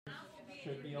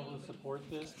should be able to support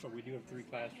this, but we do have 3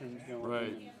 classrooms going.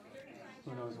 Right. And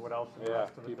who knows what else in the Yeah,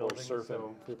 rest of the people are building. surfing.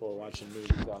 So. People are watching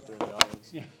movies out there in the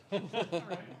audience. Yeah.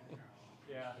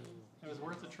 Yeah. It was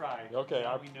worth a try. Okay,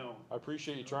 Now we know. I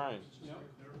appreciate you trying. Yep.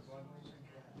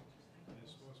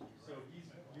 So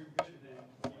you're good then.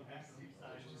 You have to resign.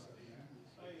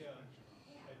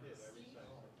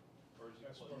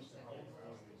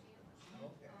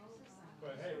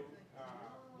 But hey,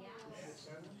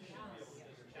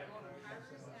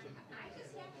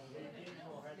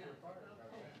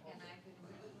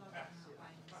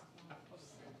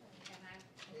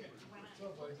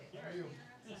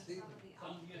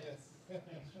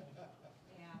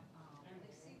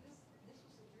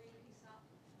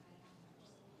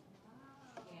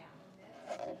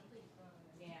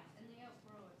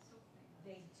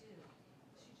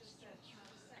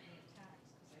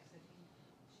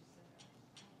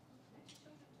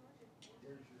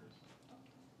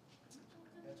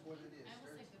 that's what it is. I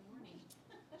almost said good morning.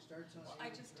 Starts on. I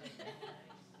just did.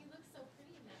 You look so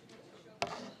pretty in that picture.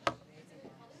 It's a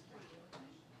good color for you.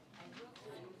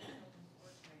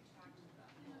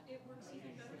 It works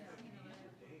even better for me.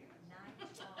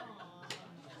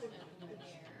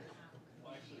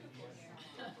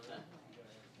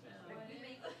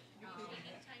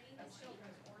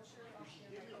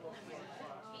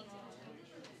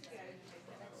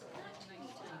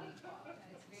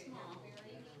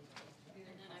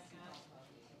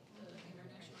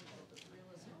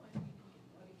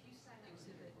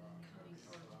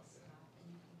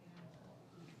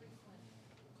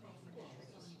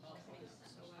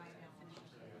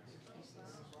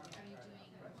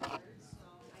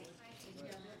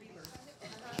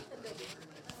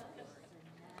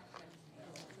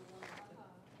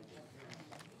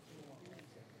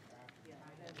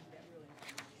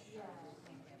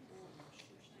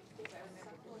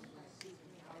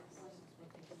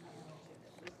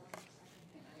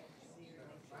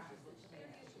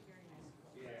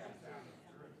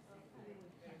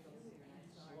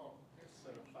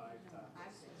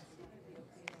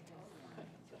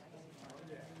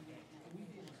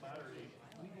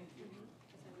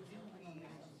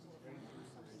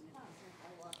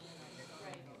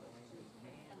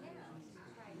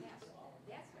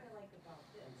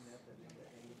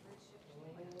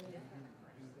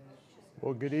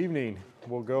 Well, good evening.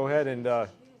 We'll go ahead and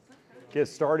get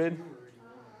started.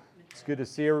 It's good to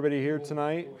see everybody here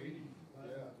tonight.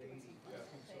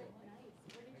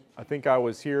 I think I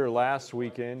was here last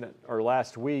week.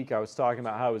 I was talking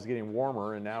about how it was getting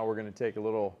warmer, and now we're going to take a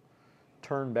little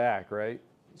turn back, right?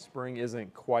 Spring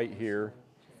isn't quite here,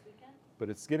 but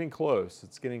it's getting close.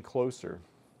 It's getting closer.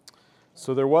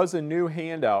 So there was a new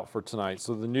handout for tonight.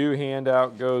 So the new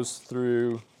handout goes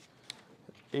through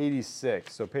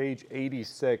 86. So page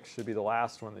 86 should be the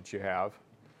last one that you have.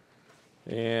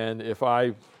 And if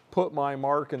I put my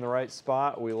mark in the right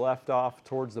spot, we left off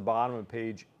towards the bottom of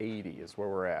page 80 is where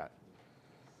we're at.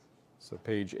 So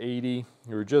page 80,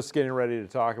 we were just getting ready to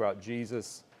talk about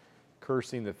Jesus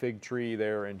cursing the fig tree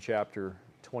there in chapter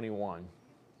 21.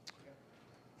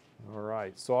 All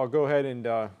right, so I'll go ahead and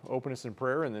open us in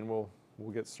prayer, and then we'll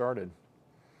get started.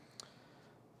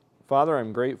 Father,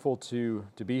 I'm grateful to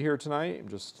be here tonight. I'm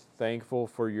just thankful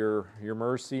for your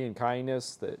mercy and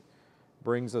kindness that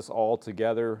brings us all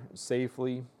together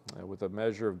safely with a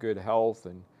measure of good health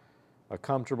and a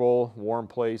comfortable, warm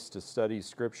place to study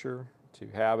Scripture, to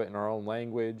have it in our own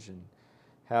language and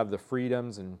have the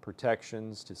freedoms and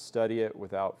protections to study it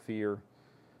without fear.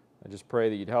 I just pray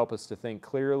that you'd help us to think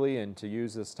clearly and to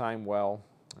use this time well,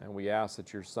 and we ask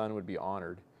that your Son would be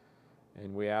honored.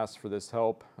 And we ask for this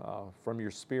help from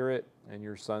your Spirit and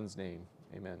your Son's name.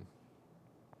 Amen.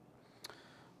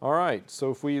 All right,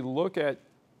 so if we look at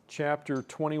chapter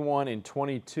 21 and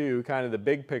 22, kind of the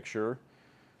big picture,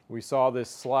 we saw this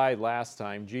slide last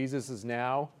time. Jesus is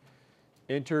now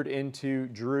entered into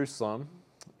Jerusalem.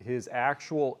 His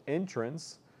actual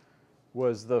entrance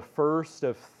was the first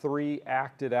of 3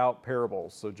 acted out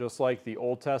parables. So just like the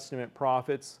Old Testament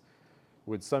prophets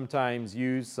would sometimes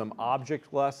use some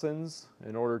object lessons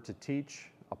in order to teach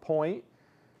a point,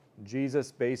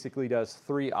 Jesus basically does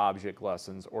 3 object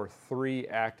lessons or 3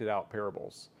 acted out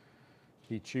parables.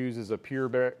 He chooses a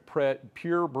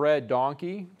purebred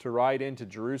donkey to ride into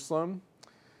Jerusalem.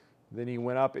 Then he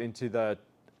went up into the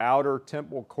outer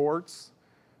temple courts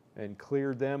and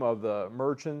cleared them of the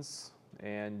merchants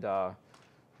and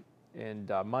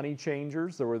money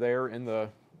changers that were there in the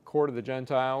court of the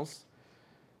Gentiles.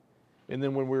 And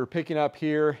then when we were picking up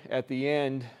here at the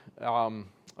end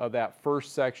of that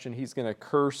first section, he's going to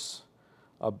curse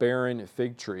a barren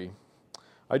fig tree.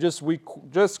 We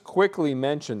just quickly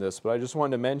mentioned this, but I just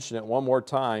wanted to mention it one more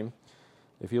time.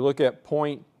 If you look at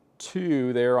point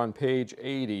 2 there on page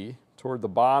 80, toward the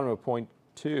bottom of point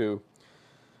 2,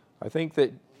 I think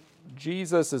that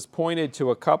Jesus is pointed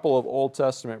to a couple of Old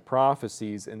Testament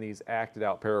prophecies in these acted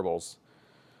out parables.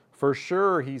 For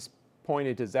sure, he's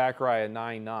pointed to Zechariah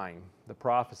 9:9, the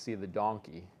prophecy of the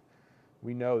donkey.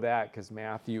 We know that because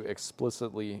Matthew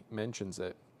explicitly mentions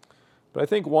it. But I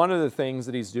think one of the things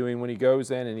that he's doing when he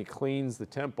goes in and he cleans the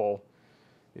temple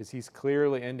is he's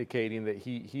clearly indicating that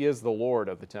he is the Lord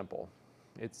of the temple.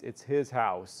 It's his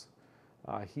house.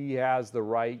 He has the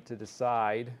right to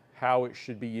decide how it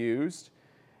should be used.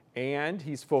 And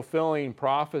he's fulfilling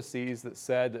prophecies that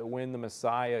said that when the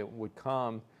Messiah would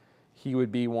come, he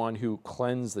would be one who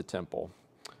cleansed the temple.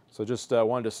 So just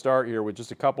wanted to start here with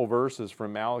just a couple verses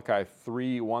from Malachi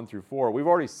 3:1-4. We've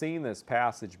already seen this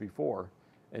passage before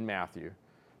in Matthew.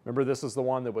 Remember, this is the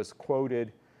one that was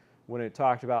quoted when it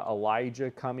talked about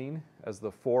Elijah coming as the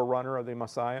forerunner of the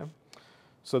Messiah.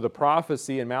 So the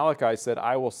prophecy in Malachi said,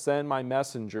 "I will send my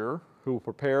messenger who will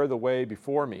prepare the way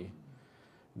before me.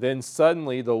 Then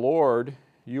suddenly the Lord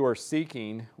you are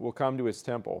seeking will come to his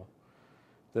temple.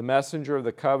 The messenger of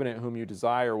the covenant whom you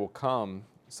desire will come,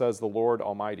 says the Lord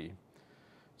Almighty."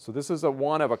 So this is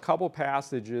one of a couple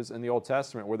passages in the Old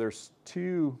Testament where there's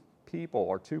two people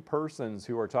or two persons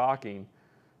who are talking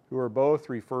who are both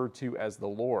referred to as the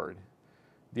Lord.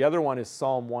 The other one is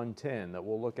Psalm 110 that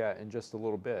we'll look at in just a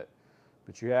little bit.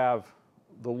 But you have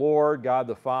the Lord, God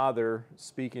the Father,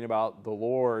 speaking about the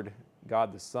Lord,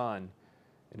 God the Son.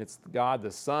 And it's God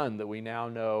the Son that we now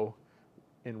know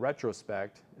in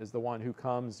retrospect is the one who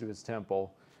comes to his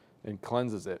temple and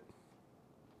cleanses it.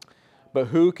 But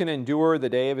who can endure the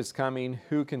day of his coming?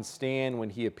 Who can stand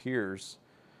when he appears?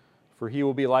 For he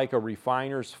will be like a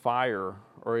refiner's fire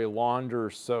or a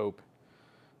launderer's soap.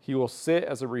 He will sit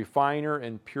as a refiner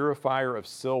and purifier of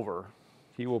silver.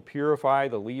 He will purify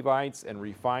the Levites and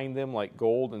refine them like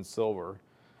gold and silver.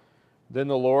 Then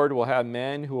the Lord will have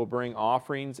men who will bring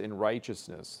offerings in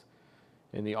righteousness.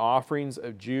 And the offerings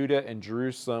of Judah and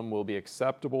Jerusalem will be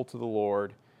acceptable to the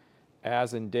Lord,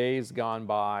 as in days gone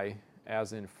by,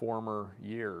 as in former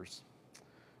years.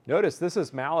 Notice this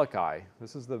is Malachi.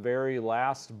 This is the very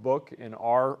last book in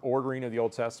our ordering of the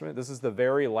Old Testament. This is the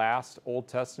very last Old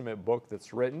Testament book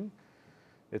that's written.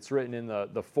 It's written in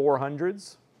the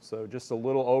 400s, so just a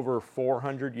little over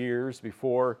 400 years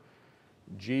before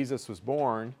Jesus was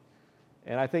born.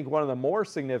 And I think one of the more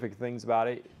significant things about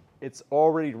it, it's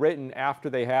already written after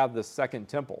they have the second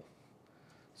temple.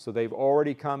 So they've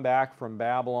already come back from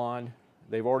Babylon.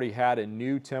 They've already had a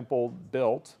new temple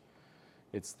built.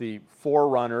 It's the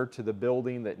forerunner to the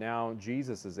building that now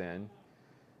Jesus is in.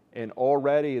 And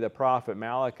already the prophet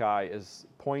Malachi is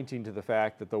pointing to the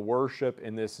fact that the worship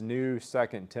in this new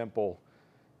second temple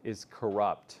is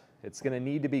corrupt. It's going to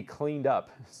need to be cleaned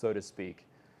up, so to speak.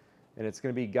 And it's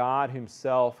going to be God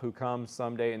himself who comes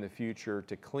someday in the future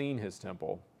to clean his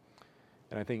temple.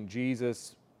 And I think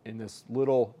Jesus, in this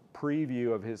little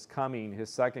preview of his coming, his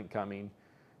second coming,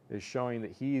 is showing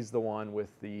that he's the one with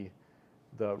the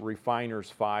refiner's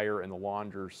fire and the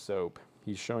launderer's soap.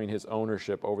 He's showing his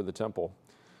ownership over the temple.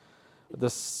 The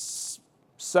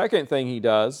second thing he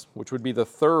does, which would be the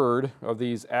third of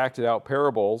these acted out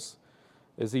parables,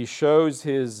 is he shows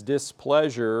his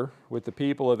displeasure with the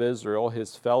people of Israel,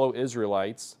 his fellow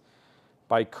Israelites,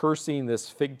 by cursing this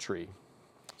fig tree.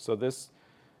 So this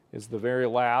is the very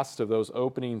last of those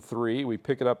opening three. We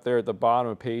pick it up there at the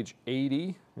bottom of page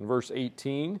 80 in verse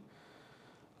 18.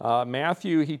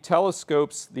 Matthew, he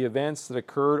telescopes the events that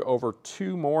occurred over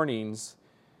 2 mornings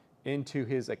into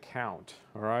his account,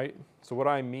 all right? So what do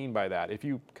I mean by that? If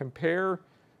you compare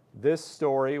this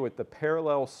story with the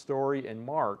parallel story in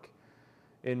Mark,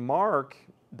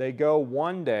 they go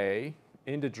one day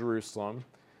into Jerusalem,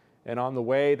 and on the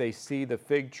way they see the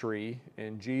fig tree,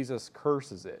 and Jesus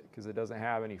curses it because it doesn't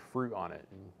have any fruit on it,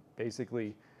 and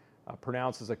basically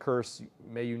pronounces a curse,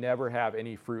 may you never have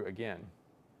any fruit again.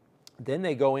 Then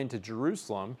they go into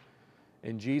Jerusalem,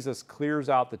 and Jesus clears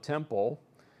out the temple,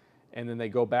 and then they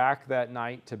go back that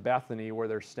night to Bethany where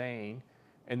they're staying.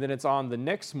 And then it's on the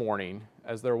next morning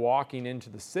as they're walking into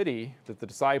the city that the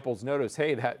disciples notice,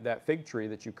 hey, that fig tree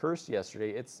that you cursed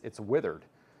yesterday, it's withered.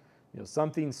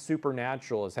 Something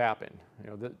supernatural has happened.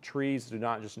 The trees do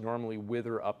not just normally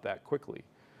wither up that quickly.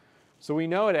 So we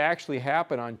know it actually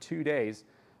happened on 2 days.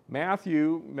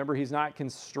 Matthew, remember, he's not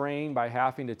constrained by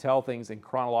having to tell things in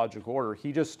chronological order.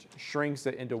 He just shrinks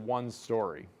it into one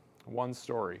story.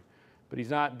 But he's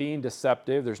not being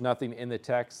deceptive. There's nothing in the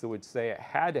text that would say it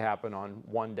had to happen on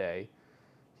one day.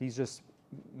 He's just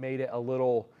made it a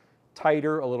little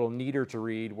tighter, a little neater to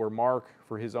read, where Mark,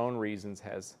 for his own reasons,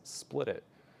 has split it.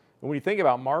 And when you think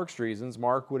about Mark's reasons,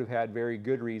 Mark would have had very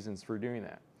good reasons for doing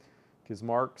that, because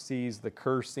Mark sees the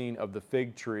cursing of the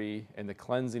fig tree and the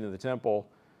cleansing of the temple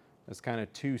as kind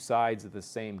of two sides of the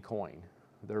same coin.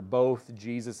 They're both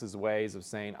Jesus' ways of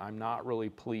saying, I'm not really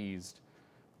pleased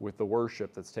with the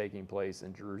worship that's taking place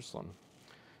in Jerusalem.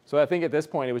 So I think at this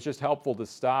point it was just helpful to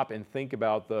stop and think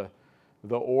about the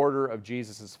order of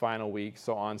Jesus' final week.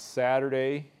 So on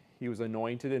Saturday, he was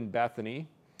anointed in Bethany.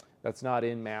 That's not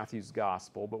in Matthew's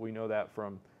gospel, but we know that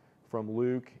from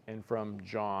Luke and from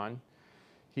John.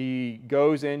 He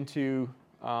goes into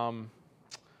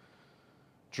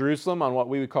Jerusalem on what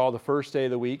we would call the first day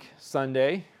of the week,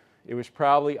 Sunday. It was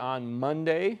probably on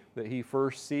Monday that he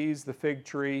first sees the fig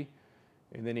tree,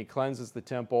 and then he cleanses the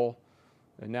temple.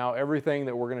 And now everything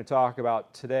that we're going to talk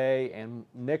about today and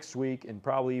next week and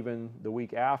probably even the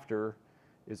week after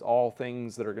is all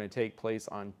things that are going to take place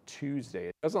on Tuesday.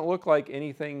 It doesn't look like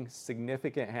anything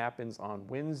significant happens on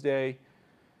Wednesday.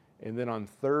 And then on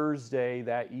Thursday,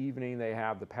 that evening, they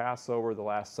have the Passover, the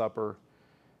Last Supper.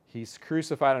 He's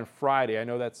crucified on Friday. I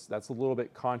know that's a little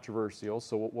bit controversial,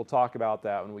 so we'll talk about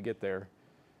that when we get there.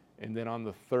 And then on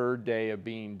the third day of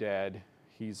being dead,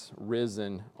 he's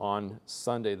risen on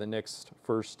Sunday, the next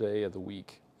first day of the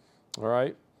week. All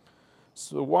right?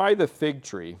 So why the fig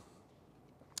tree?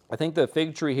 I think the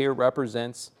fig tree here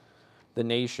represents the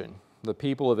nation, the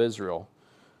people of Israel,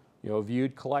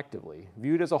 viewed collectively,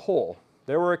 viewed as a whole.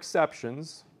 There were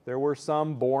exceptions. There were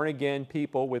some born-again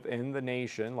people within the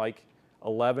nation, like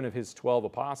 11 of his 12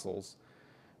 apostles.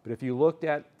 But if you looked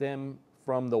at them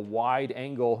from the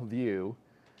wide-angle view,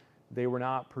 they were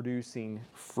not producing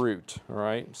fruit, all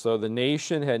right? So the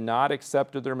nation had not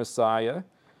accepted their Messiah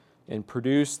and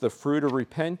produced the fruit of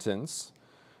repentance,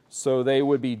 so they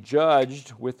would be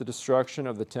judged with the destruction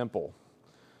of the temple,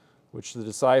 which the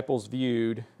disciples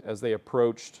viewed as they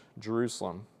approached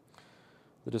Jerusalem.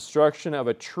 The destruction of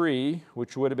a tree,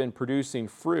 which would have been producing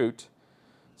fruit,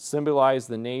 symbolized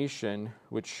the nation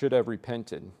which should have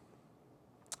repented.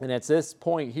 And it's this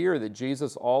point here that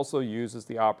Jesus also uses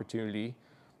the opportunity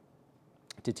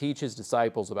to teach his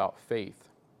disciples about faith.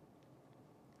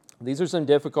 These are some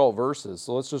difficult verses,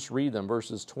 so let's just read them,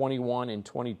 verses 21 and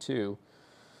 22.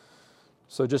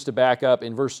 So just to back up,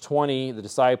 in verse 20, the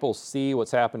disciples see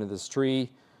what's happened to this tree.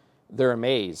 They're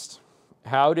amazed.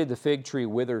 How did the fig tree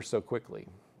wither so quickly?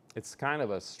 It's kind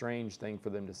of a strange thing for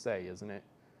them to say, isn't it?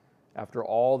 After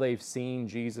all they've seen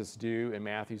Jesus do in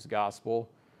Matthew's gospel,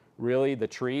 really, the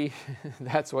tree,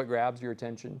 that's what grabs your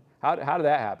attention? How did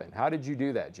that happen? How did you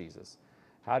do that, Jesus?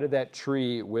 How did that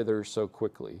tree wither so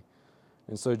quickly?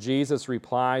 And so Jesus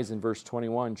replies in verse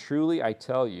 21, truly I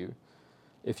tell you,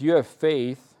 if you have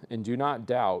faith and do not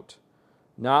doubt,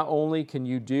 not only can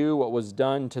you do what was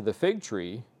done to the fig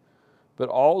tree, but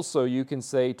also you can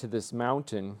say to this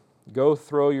mountain, go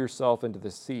throw yourself into the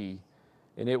sea,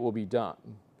 and it will be done.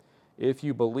 If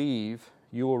you believe,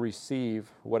 you will receive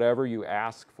whatever you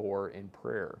ask for in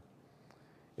prayer.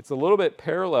 It's a little bit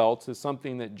parallel to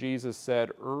something that Jesus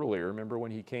said earlier. Remember when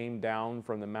he came down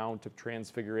from the Mount of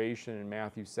Transfiguration in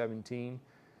Matthew 17?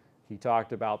 He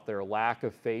talked about their lack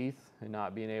of faith and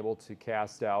not being able to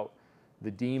cast out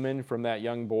the demon from that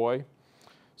young boy.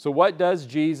 So what does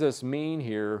Jesus mean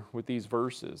here with these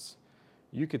verses?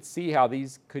 You could see how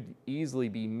these could easily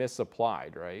be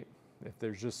misapplied, right? If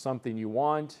there's just something you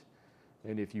want,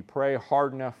 and if you pray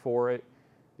hard enough for it,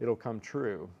 it'll come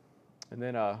true. And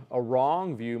then a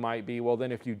wrong view might be, well,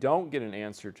 then if you don't get an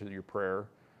answer to your prayer,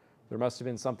 there must have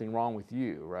been something wrong with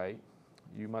you, right?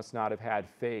 You must not have had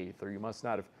faith, or you must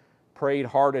not have prayed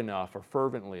hard enough or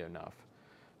fervently enough.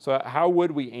 So how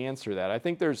would we answer that? I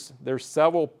think there's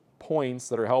several points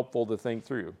that are helpful to think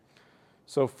through.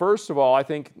 So first of all, I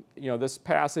think this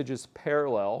passage is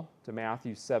parallel to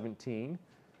Matthew 17,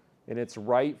 and it's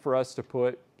right for us to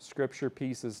put Scripture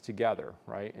pieces together,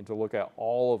 right, and to look at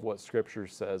all of what Scripture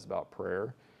says about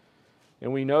prayer.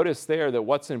 And we notice there that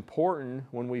what's important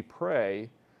when we pray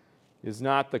is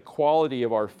not the quality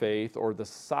of our faith or the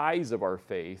size of our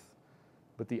faith,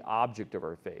 but the object of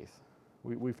our faith.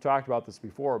 We've talked about this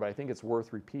before, but I think it's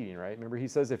worth repeating, right? Remember, he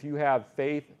says if you have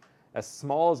faith as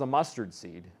small as a mustard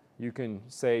seed, you can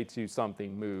say to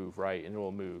something, move, right, and it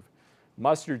will move.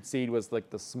 Mustard seed was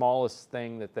like the smallest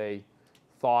thing that they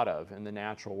thought of in the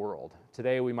natural world.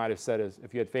 Today we might have said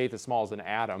if you had faith as small as an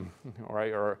atom,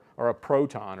 right, or a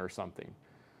proton or something.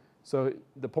 So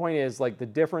the point is, like, the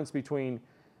difference between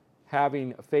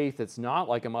having faith that's not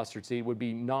like a mustard seed would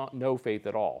be no faith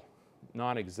at all,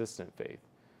 non-existent faith.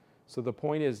 So the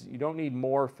point is, you don't need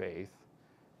more faith.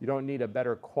 You don't need a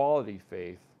better quality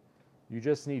faith. You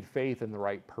just need faith in the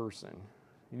right person.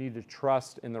 You need to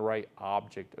trust in the right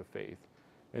object of faith.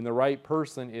 And the right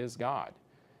person is God.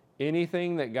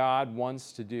 Anything that God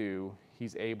wants to do,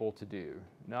 he's able to do.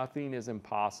 Nothing is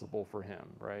impossible for him,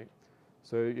 right?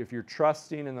 So if you're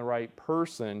trusting in the right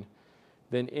person,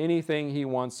 then anything he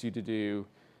wants you to do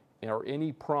or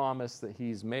any promise that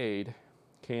he's made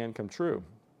can come true.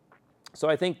 So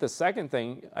I think the second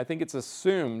thing, I think it's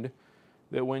assumed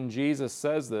that when Jesus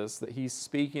says this, that he's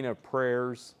speaking of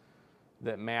prayers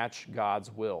that match God's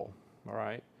will, all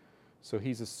right? So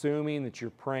he's assuming that you're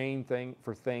praying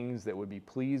for things that would be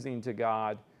pleasing to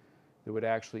God, that would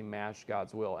actually match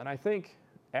God's will. And I think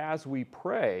as we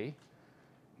pray,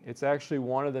 it's actually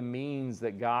one of the means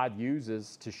that God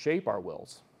uses to shape our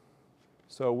wills.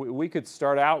 So we could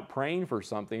start out praying for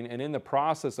something, and in the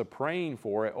process of praying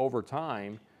for it over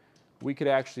time, we could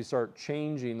actually start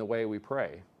changing the way we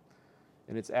pray.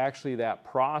 And it's actually that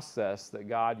process that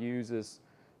God uses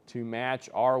to match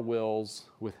our wills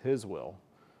with his will,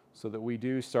 so that we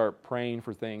do start praying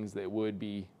for things that would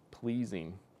be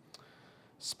pleasing.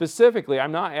 Specifically,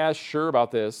 I'm not as sure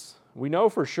about this. We know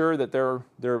for sure that they're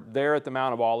there at the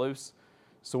Mount of Olives.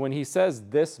 So when he says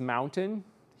this mountain,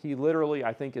 he literally,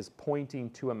 I think, is pointing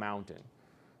to a mountain.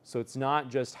 So it's not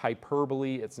just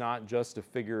hyperbole. It's not just a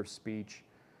figure of speech.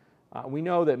 We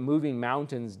know that moving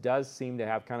mountains does seem to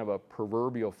have kind of a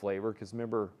proverbial flavor, because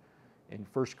remember in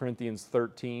 1 Corinthians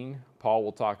 13, Paul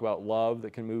will talk about love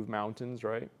that can move mountains,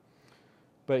 right?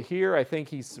 But here I think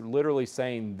he's literally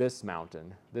saying this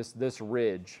mountain, this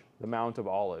ridge, the Mount of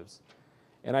Olives.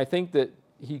 And I think that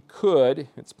he could,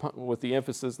 it's with the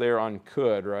emphasis there on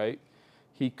could, right?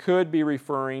 He could be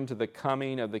referring to the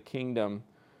coming of the kingdom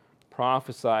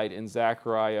prophesied in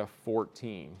Zechariah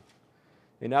 14.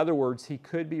 In other words, he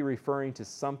could be referring to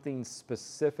something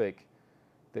specific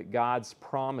that God's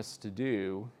promised to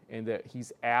do and that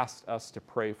he's asked us to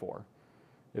pray for.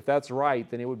 If that's right,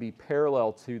 then it would be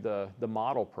parallel to the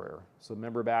model prayer. So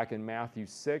remember back in Matthew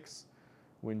 6,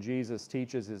 when Jesus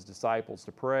teaches his disciples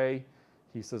to pray,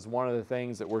 he says one of the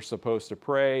things that we're supposed to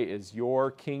pray is,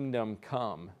 your kingdom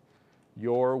come,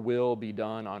 your will be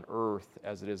done on earth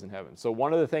as it is in heaven. So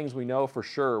one of the things we know for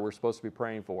sure we're supposed to be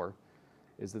praying for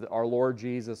is that our Lord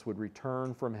Jesus would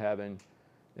return from heaven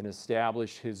and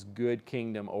establish his good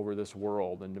kingdom over this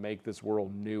world and to make this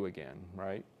world new again,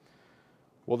 right?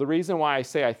 Well, the reason why I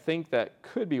say I think that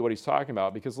could be what he's talking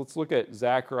about, because let's look at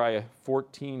Zechariah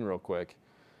 14 real quick.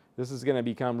 This is going to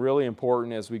become really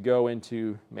important as we go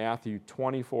into Matthew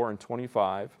 24 and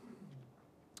 25.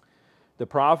 The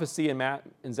prophecy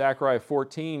in Zechariah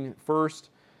 14, first,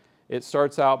 it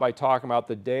starts out by talking about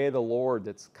the day of the Lord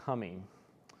that's coming.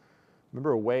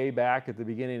 Remember way back at the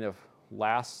beginning of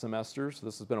last semester, so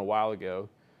this has been a while ago,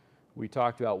 we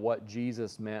talked about what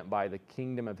Jesus meant by the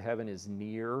kingdom of heaven is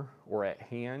near or at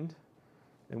hand.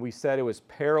 And we said it was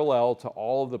parallel to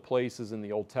all of the places in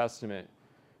the Old Testament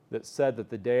that said that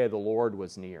the day of the Lord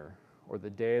was near, or the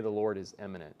day of the Lord is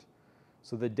imminent.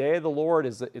 So the day of the Lord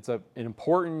is an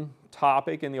important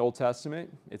topic in the Old Testament.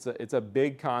 It's a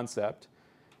big concept.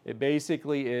 It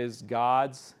basically is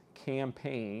God's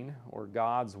campaign or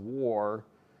God's war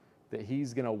that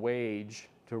he's going to wage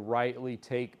to rightly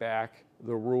take back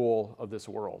the rule of this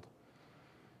world.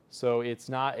 So it's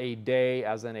not a day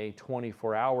as in a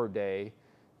 24-hour day.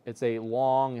 It's a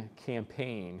long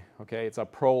campaign, okay? It's a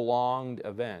prolonged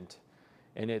event.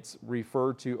 And it's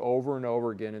referred to over and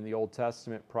over again in the Old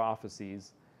Testament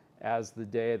prophecies as the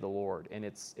day of the Lord. And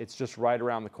it's just right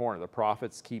around the corner. The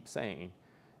prophets keep saying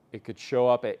it could show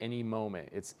up at any moment.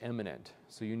 It's imminent.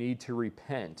 So you need to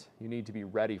repent. You need to be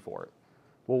ready for it.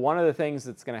 Well, one of the things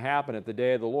that's going to happen at the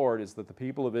day of the Lord is that the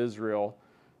people of Israel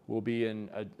will be in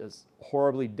a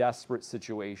horribly desperate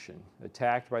situation,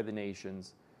 attacked by the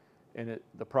nations. And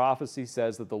the prophecy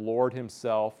says that the Lord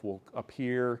himself will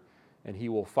appear and he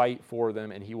will fight for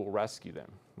them and he will rescue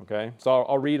them. Okay? So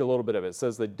I'll read a little bit of it. It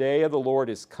says, the day of the Lord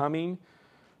is coming,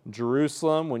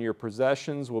 Jerusalem, when your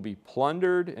possessions will be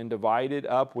plundered and divided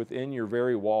up within your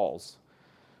very walls.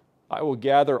 I will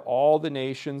gather all the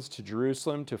nations to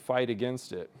Jerusalem to fight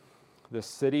against it. The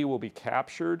city will be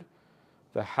captured,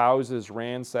 the houses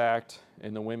ransacked,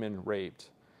 and the women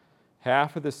raped.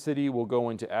 Half of the city will go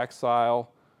into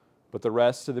exile, but the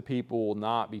rest of the people will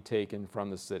not be taken from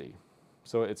the city.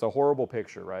 So it's a horrible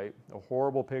picture, right? A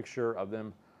horrible picture of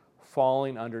them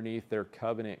falling underneath their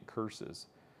covenant curses.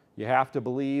 You have to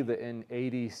believe that in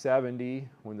AD 70,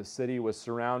 when the city was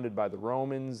surrounded by the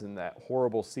Romans and that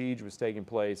horrible siege was taking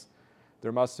place,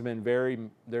 there must have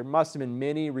been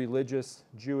many religious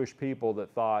Jewish people that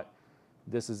thought,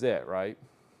 this is it, right?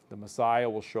 The Messiah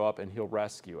will show up and he'll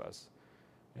rescue us.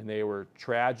 And they were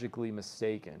tragically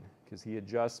mistaken, because he had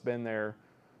just been there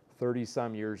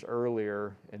 30-some years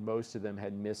earlier, and most of them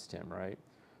had missed him, right?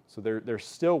 So they're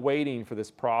still waiting for this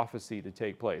prophecy to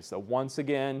take place. So once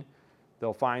again,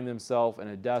 they'll find themselves in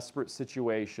a desperate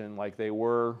situation like they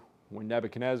were when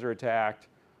Nebuchadnezzar attacked,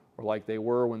 or like they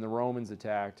were when the Romans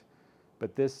attacked.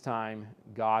 But this time,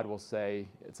 God will say,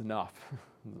 it's enough.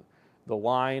 The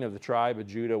Lion of the tribe of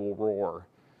Judah will roar,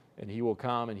 and he will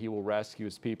come and he will rescue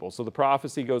his people. So the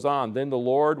prophecy goes on. Then the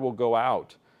Lord will go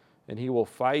out, and he will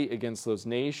fight against those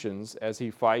nations as he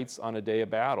fights on a day of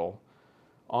battle.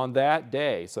 On that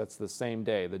day, so that's the same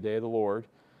day, the day of the Lord,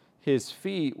 his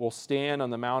feet will stand on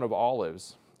the Mount of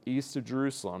Olives, east of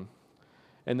Jerusalem,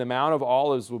 and the Mount of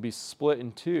Olives will be split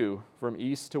in two from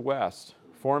east to west,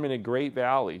 forming a great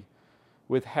valley,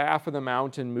 with half of the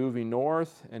mountain moving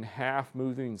north and half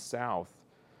moving south.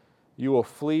 You will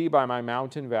flee by my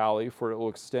mountain valley, for it will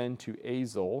extend to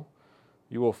Azel.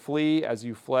 You will flee as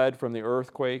you fled from the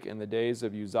earthquake in the days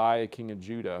of Uzziah, king of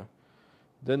Judah.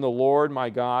 Then the Lord my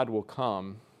God will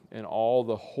come, and all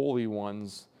the holy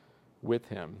ones with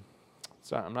him.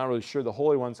 So I'm not really sure. The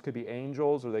holy ones could be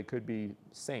angels, or they could be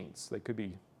saints. They could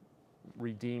be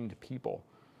redeemed people.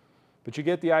 But you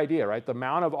get the idea, right? The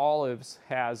Mount of Olives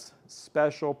has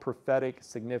special prophetic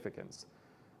significance.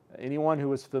 Anyone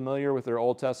who is familiar with their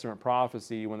Old Testament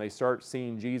prophecy, when they start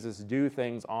seeing Jesus do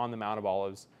things on the Mount of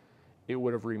Olives, it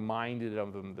would have reminded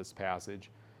them of this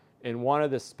passage. And one of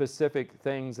the specific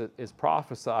things that is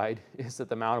prophesied is that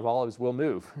the Mount of Olives will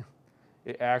move.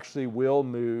 It actually will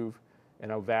move,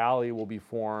 and a valley will be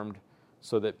formed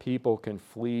so that people can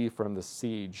flee from the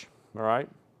siege. All right?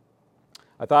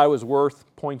 I thought it was worth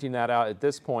pointing that out at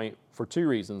this point for two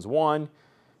reasons. One,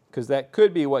 because that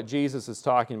could be what Jesus is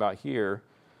talking about here.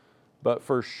 But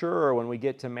for sure, when we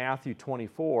get to Matthew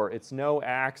 24, it's no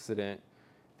accident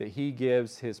that he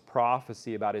gives his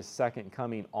prophecy about his second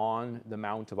coming on the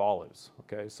Mount of Olives.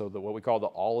 Okay, so what we call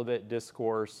the Olivet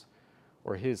Discourse,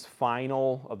 or his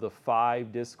final of the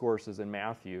 5 discourses in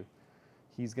Matthew,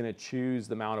 he's going to choose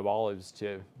the Mount of Olives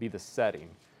to be the setting.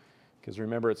 Because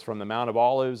remember, it's from the Mount of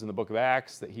Olives in the book of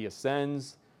Acts that he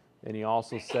ascends, and he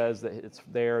also says that it's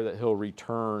there that he'll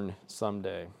return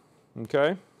someday.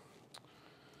 Okay?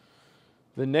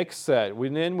 The next set,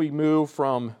 then we move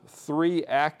from 3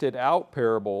 acted out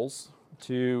parables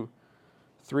to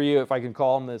 3, if I can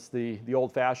call them this, the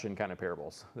old-fashioned kind of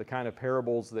parables. The kind of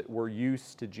parables that we're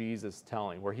used to Jesus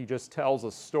telling, where he just tells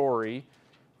a story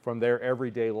from their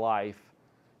everyday life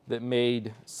that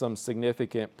made some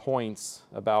significant points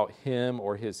about him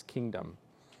or his kingdom.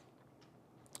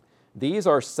 These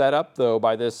are set up, though,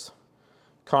 by this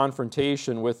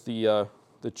confrontation with the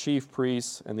chief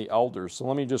priests and the elders. So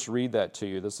let me just read that to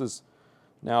you. This is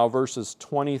now verses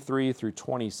 23 through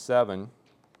 27.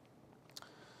 It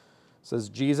says,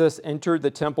 Jesus entered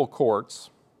the temple courts.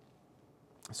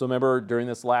 So remember, during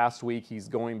this last week, he's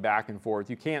going back and forth.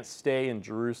 You can't stay in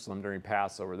Jerusalem during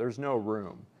Passover. There's no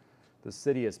room. The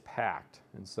city is packed,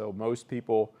 and so most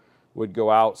people would go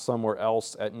out somewhere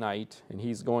else at night, and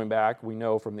he's going back, we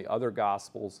know from the other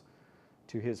Gospels,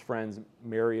 to his friends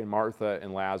Mary and Martha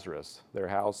and Lazarus, their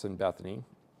house in Bethany.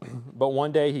 But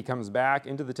one day he comes back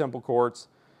into the temple courts,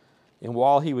 and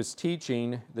while he was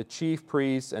teaching, the chief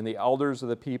priests and the elders of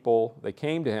the people, they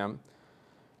came to him,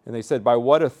 and they said, "By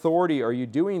what authority are you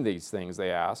doing these things?"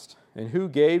 they asked, "and who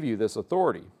gave you this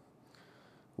authority?"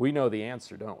 We know the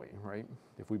answer, don't we, right?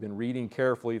 If we've been reading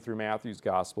carefully through Matthew's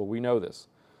gospel, we know this.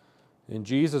 And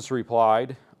Jesus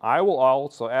replied, "I will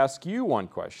also ask you one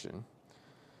question.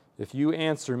 If you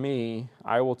answer me,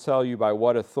 I will tell you by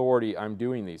what authority I'm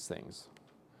doing these things."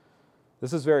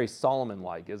 This is very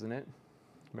Solomon-like, isn't it?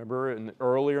 Remember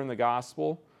earlier in the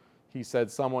gospel, he said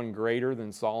someone greater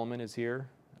than Solomon is here.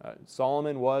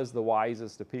 Solomon was the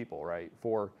wisest of people, right,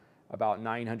 for about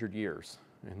 900 years.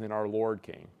 And then our Lord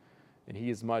came. And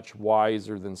he is much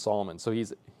wiser than Solomon. So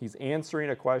he's answering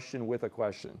a question with a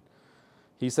question.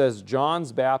 He says,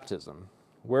 John's baptism,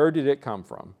 where did it come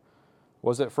from?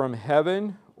 Was it from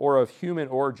heaven or of human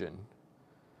origin?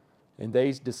 And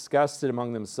they discussed it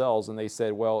among themselves, and they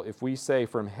said, well, if we say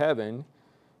from heaven,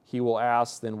 he will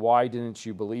ask, then why didn't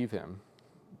you believe him?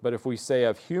 But if we say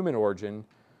of human origin,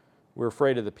 we're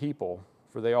afraid of the people,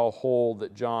 for they all hold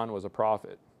that John was a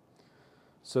prophet.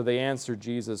 So they answered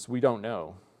Jesus, we don't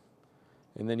know.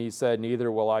 And then he said, neither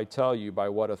will I tell you by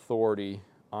what authority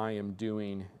I am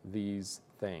doing these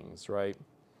things, right?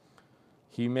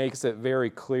 He makes it very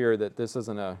clear that this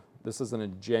isn't a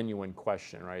genuine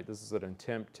question, right? This is an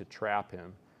attempt to trap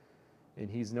him. And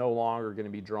he's no longer going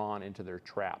to be drawn into their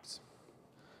traps.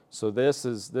 So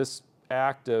this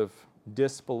act of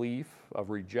disbelief, of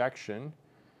rejection,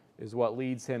 is what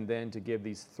leads him then to give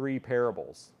these 3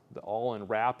 parables all in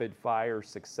rapid fire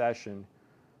succession,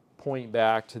 point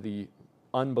back to the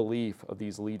unbelief of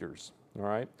these leaders. All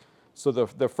right? So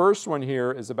the first one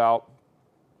here is about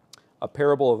a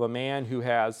parable of a man who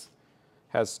has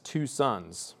two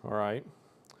sons. All right?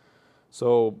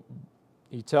 So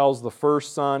he tells the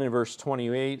first son in verse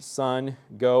 28, "Son,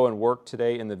 go and work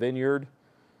today in the vineyard."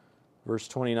 Verse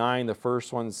 29, the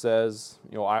first one says,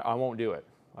 I won't do it.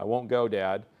 I won't go,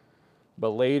 Dad. But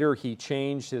later he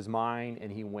changed his mind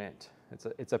and he went.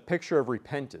 It's a picture of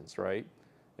repentance, right?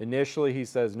 Initially he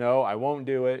says, no, I won't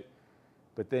do it.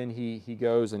 But then he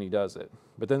goes and he does it.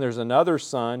 But then there's another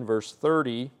son, verse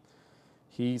 30.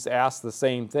 He's asked the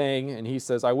same thing and he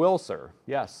says, I will, sir.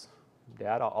 Yes,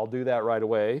 Dad, I'll do that right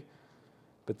away.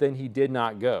 But then he did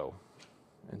not go.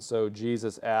 And so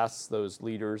Jesus asks those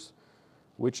leaders,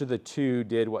 which of the two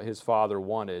did what his father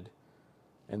wanted?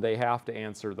 And they have to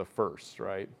answer the first,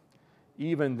 right?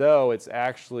 Even though it's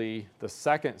actually the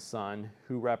second son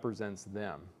who represents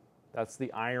them. That's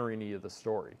the irony of the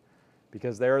story.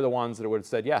 Because they're the ones that would have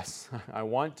said, yes, I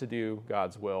want to do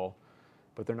God's will,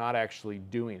 but they're not actually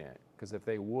doing it. Because if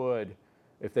they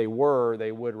were,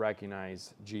 they would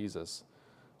recognize Jesus.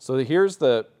 So here's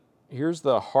the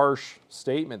harsh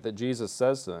statement that Jesus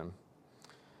says to them.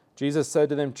 Jesus said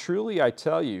to them, truly I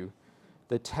tell you,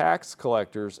 the tax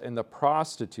collectors and the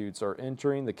prostitutes are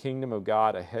entering the kingdom of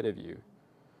God ahead of you.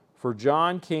 For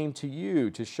John came to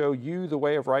you to show you the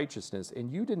way of righteousness,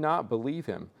 and you did not believe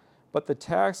him, but the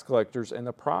tax collectors and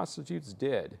the prostitutes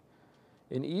did.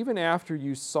 And even after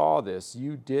you saw this,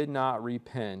 you did not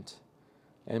repent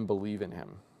and believe in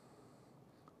him.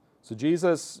 So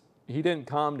Jesus, he didn't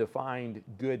come to find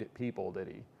good people, did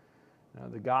he?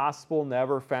 The gospel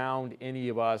never found any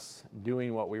of us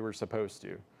doing what we were supposed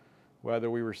to.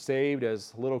 Whether we were saved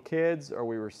as little kids or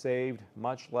we were saved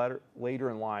much later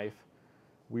in life,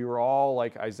 we were all,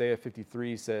 like Isaiah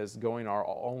 53 says, going our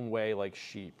own way like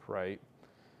sheep, right?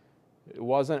 It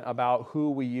wasn't about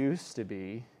who we used to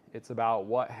be. It's about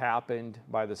what happened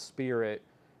by the Spirit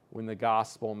when the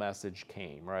gospel message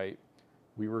came, right?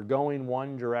 We were going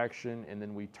one direction and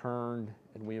then we turned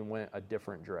and we went a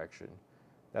different direction.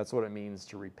 That's what it means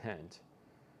to repent.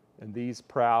 And these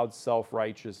proud,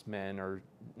 self-righteous men are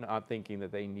not thinking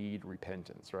that they need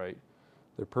repentance, right?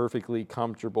 They're perfectly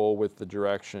comfortable with the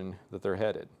direction that they're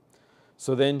headed.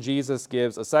 So then Jesus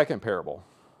gives a second parable.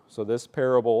 So this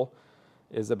parable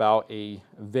is about a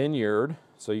vineyard.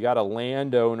 So you got a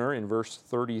landowner in verse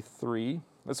 33.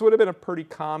 This would have been a pretty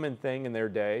common thing in their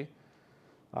day.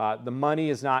 The money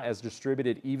is not as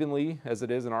distributed evenly as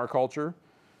it is in our culture.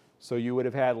 So you would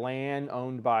have had land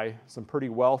owned by some pretty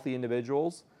wealthy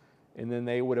individuals, and then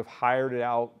they would have hired it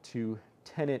out to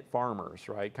tenant farmers,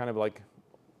 right? Kind of like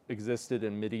existed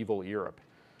in medieval Europe,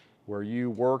 where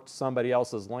you worked somebody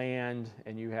else's land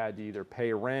and you had to either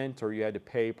pay rent or you had to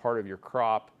pay part of your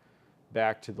crop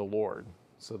back to the Lord.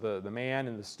 So the man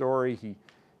in the story,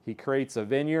 he creates a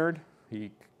vineyard, he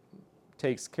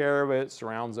takes care of it,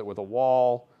 surrounds it with a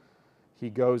wall. He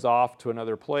goes off to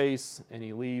another place and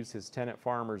he leaves his tenant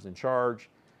farmers in charge,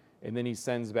 and then he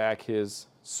sends back his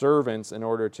servants in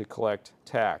order to collect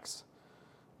tax.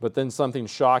 But then something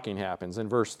shocking happens. In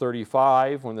verse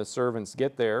 35, when the servants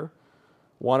get there,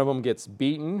 one of them gets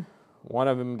beaten, one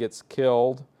of them gets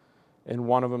killed, and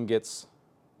one of them gets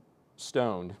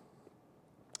stoned.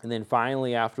 And then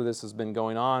finally, after this has been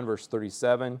going on, verse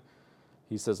 37,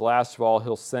 he says, last of all,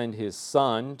 he'll send his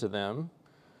son to them.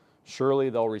 Surely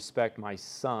they'll respect my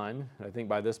son. I think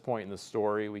by this point in the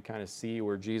story, we kind of see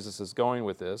where Jesus is going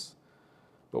with this.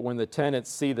 But when the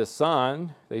tenants see the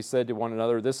son, they said to one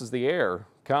another, this is the heir.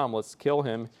 Come, let's kill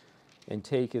him and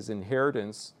take his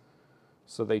inheritance.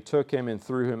 So they took him and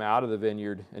threw him out of the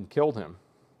vineyard and killed him.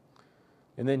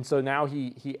 And then so now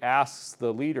he asks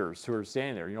the leaders who are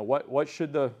standing there, what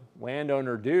should the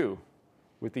landowner do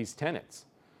with these tenants?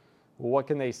 Well, what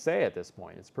can they say at this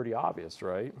point? It's pretty obvious,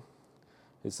 right?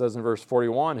 It says in verse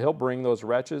 41, he'll bring those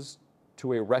wretches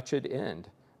to a wretched end,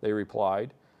 they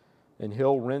replied, and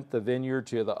he'll rent the vineyard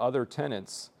to the other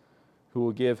tenants who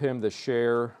will give him the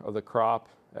share of the crop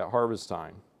at harvest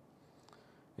time.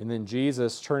 And then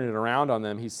Jesus, turning it around on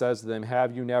them, he says to them,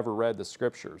 have you never read the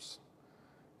scriptures?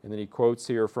 And then he quotes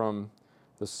here from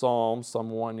the Psalm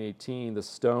 118, the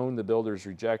stone the builders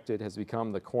rejected has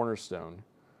become the cornerstone.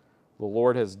 The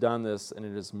Lord has done this, and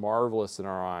it is marvelous in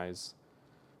our eyes.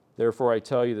 Therefore I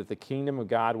tell you that the kingdom of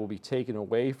God will be taken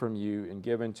away from you and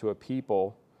given to a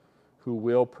people who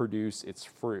will produce its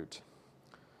fruit.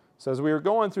 So as we were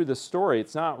going through the story,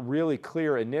 it's not really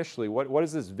clear initially what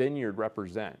does this vineyard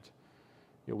represent.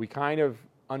 We kind of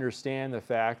understand the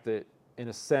fact that in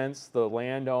a sense the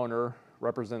landowner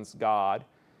represents God,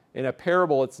 In a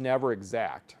parable, it's never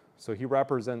exact. So he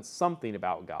represents something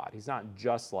about God. He's not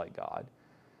just like God.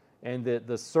 And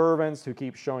the servants who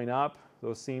keep showing up,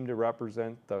 those seem to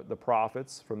represent the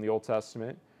prophets from the Old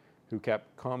Testament who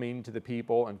kept coming to the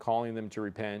people and calling them to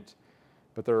repent,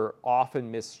 but they're often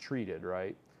mistreated,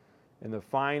 right? And the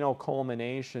final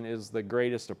culmination is the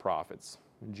greatest of prophets,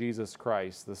 Jesus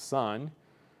Christ, the Son.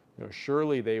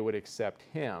 Surely they would accept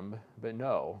him, but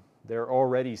no, they're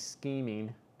already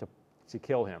scheming to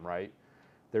kill him, right?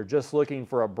 They're just looking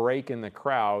for a break in the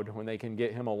crowd when they can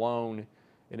get him alone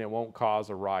and it won't cause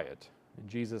a riot. And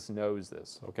Jesus knows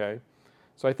this, okay?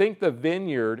 So I think the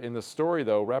vineyard in the story,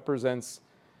 though, represents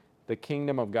the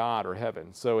kingdom of God or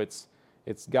heaven. So it's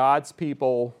God's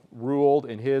people ruled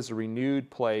in his renewed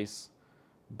place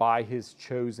by his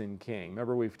chosen king.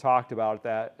 Remember, we've talked about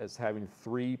that as having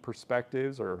three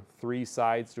perspectives or three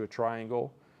sides to a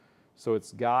triangle. So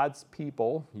it's God's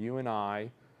people, you and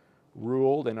I,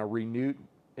 ruled in a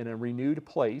renewed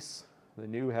place, the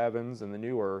new heavens and the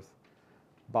new earth,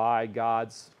 by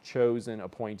God's chosen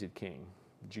appointed king,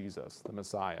 Jesus, the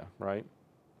Messiah, right?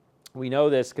 We know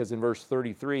this because in verse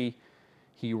 33,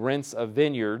 he rents a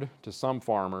vineyard to some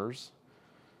farmers.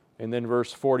 And then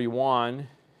verse 41,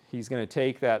 he's going to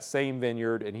take that same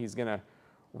vineyard and he's going to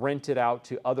rent it out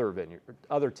to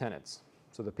other tenants.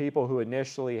 So the people who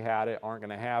initially had it aren't going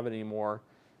to have it anymore.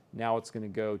 Now it's going to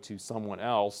go to someone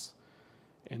else.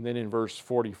 And then in verse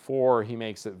 44, he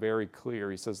makes it very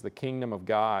clear. He says, the kingdom of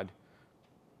God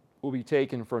will be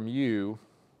taken from you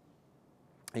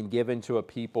and given to a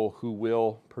people who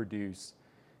will produce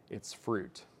its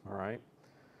fruit. All right?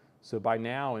 So by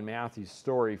now in Matthew's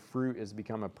story, fruit has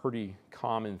become a pretty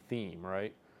common theme,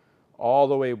 right? All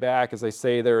the way back, as I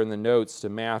say there in the notes, to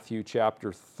Matthew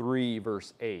chapter 3,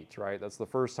 verse 8, right? That's the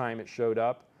first time it showed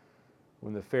up.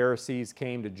 When the Pharisees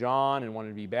came to John and wanted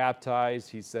to be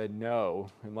baptized, he said, no,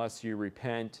 unless you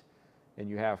repent and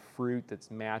you have fruit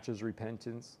that matches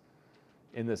repentance.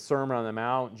 In the Sermon on the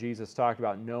Mount, Jesus talked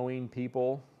about knowing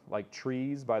people like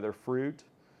trees by their fruit.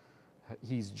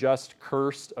 He's just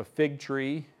cursed a fig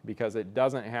tree because it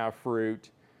doesn't have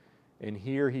fruit. And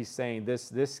here he's saying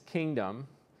this kingdom,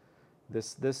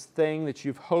 this thing that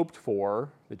you've hoped for,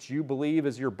 that you believe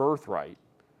is your birthright,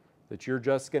 that you're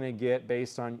just going to get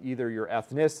based on either your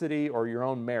ethnicity or your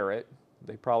own merit.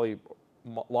 A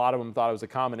lot of them thought it was a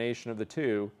combination of the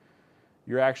two.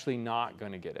 You're actually not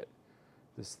going to get it.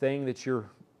 This thing that you're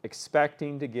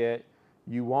expecting to get,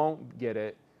 you won't get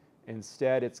it.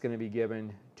 Instead, it's going to be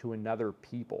given to another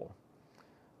people.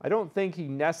 I don't think he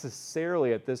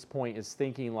necessarily at this point is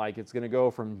thinking like it's going to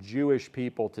go from Jewish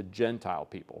people to Gentile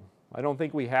people. I don't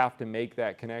think we have to make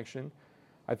that connection.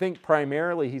 I think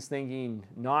primarily he's thinking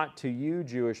not to you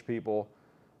Jewish people,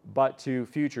 but to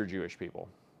future Jewish people,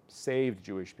 saved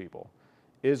Jewish people,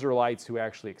 Israelites who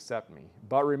actually accept me.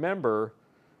 But remember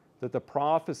that the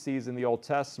prophecies in the Old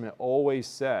Testament always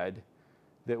said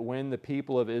that when the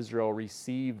people of Israel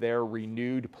receive their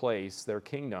renewed place, their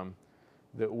kingdom,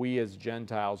 that we as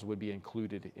Gentiles would be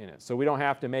included in it. So we don't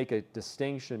have to make a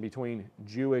distinction between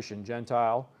Jewish and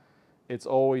Gentile. It's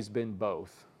always been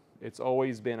both. It's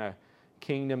always been a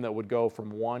kingdom that would go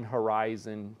from one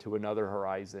horizon to another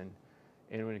horizon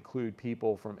and would include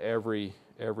people from every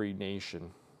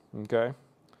nation. Okay?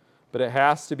 But it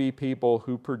has to be people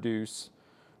who produce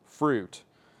fruit.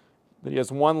 Then he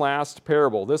has one last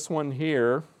parable. This one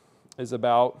here is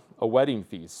about a wedding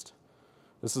feast.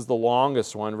 This is the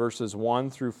longest one, verses 1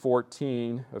 through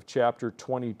 14 of chapter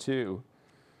 22.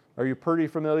 Are you pretty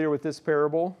familiar with this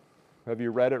parable? Have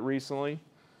you read it recently?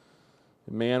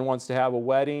 A man wants to have a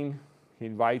wedding. He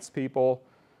invites people.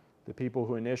 The people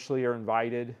who initially are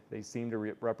invited, they seem to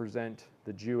represent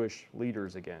the Jewish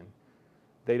leaders again.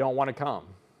 They don't want to come.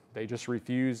 They just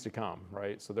refuse to come,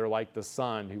 right? So they're like the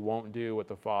son who won't do what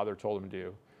the father told him to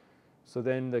do. So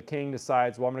then the king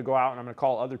decides, well, I'm going to go out and I'm going to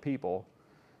call other people.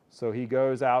 So he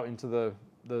goes out into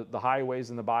the highways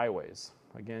and the byways.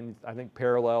 Again, I think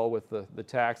parallel with the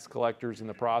tax collectors and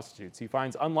the prostitutes. He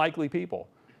finds unlikely people,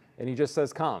 and he just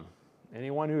says, come.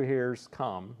 Anyone who hears,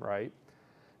 come, right?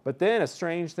 But then a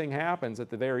strange thing happens at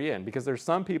the very end, because there's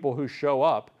some people who show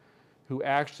up who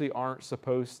actually aren't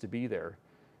supposed to be there.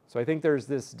 So I think there's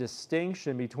this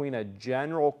distinction between a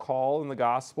general call in the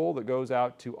gospel that goes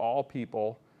out to all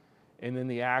people and then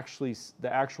the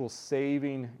actual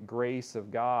saving grace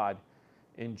of God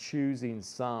in choosing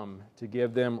some to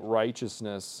give them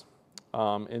righteousness.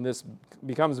 And this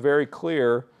becomes very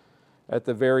clear at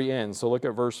the very end. So look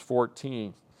at verse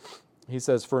 14. He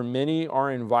says, "For many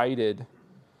are invited,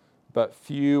 but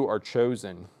few are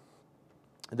chosen."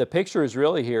 The picture is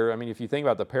really here, I mean, if you think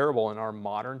about the parable in our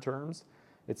modern terms,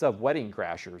 It's of wedding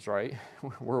crashers, right?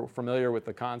 We're familiar with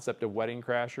the concept of wedding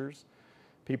crashers.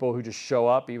 People who just show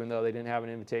up even though they didn't have an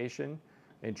invitation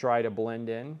and try to blend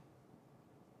in.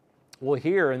 Well,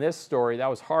 here in this story, that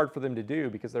was hard for them to do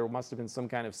because there must have been some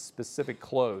kind of specific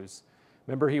clothes.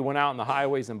 Remember, he went out in the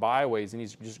highways and byways and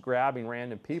he's just grabbing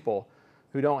random people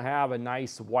who don't have a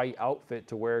nice white outfit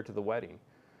to wear to the wedding.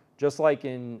 Just like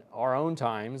in our own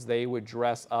times, they would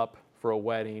dress up for a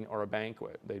wedding or a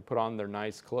banquet. They'd put on their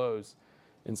nice clothes.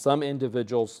 And some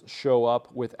individuals show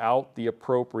up without the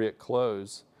appropriate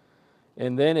clothes.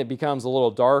 And then it becomes a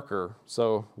little darker.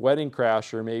 So wedding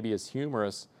crasher maybe is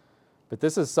humorous, but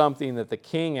this is something that the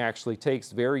king actually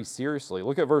takes very seriously.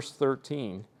 Look at verse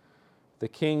 13. The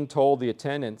king told the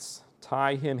attendants,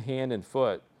 tie him hand and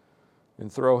foot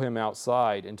and throw him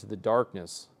outside into the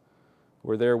darkness,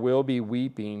 where there will be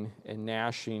weeping and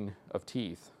gnashing of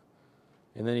teeth.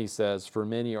 And then he says, for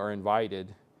many are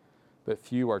invited, but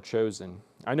few are chosen.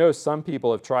 I know some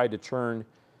people have tried to turn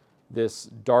this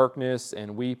darkness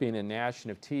and weeping and gnashing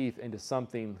of teeth into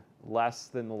something less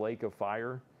than the lake of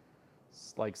fire.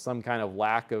 It's like some kind of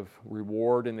lack of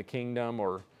reward in the kingdom,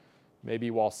 or maybe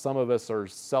while some of us are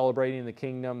celebrating the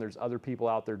kingdom, there's other people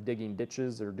out there digging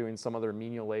ditches or doing some other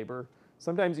menial labor.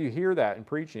 Sometimes you hear that in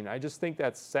preaching. I just think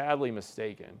that's sadly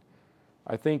mistaken.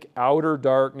 I think outer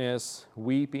darkness,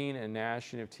 weeping and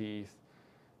gnashing of teeth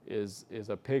is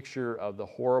a picture of the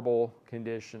horrible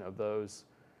condition of those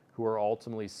who are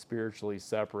ultimately spiritually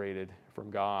separated from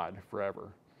God forever.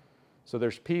 So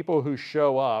there's people who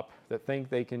show up that think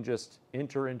they can just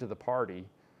enter into the party.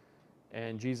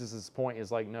 And Jesus' point is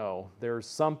like, no, there's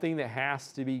something that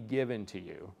has to be given to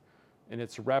you. And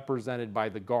it's represented by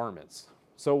the garments.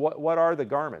 So what are the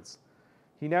garments?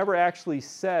 He never actually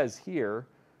says here,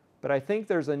 but I think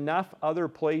there's enough other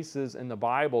places in the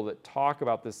Bible that talk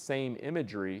about the same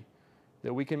imagery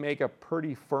that we can make a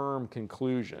pretty firm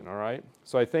conclusion, all right?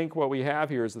 So I think what we have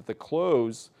here is that the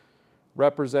clothes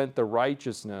represent the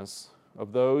righteousness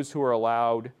of those who are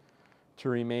allowed to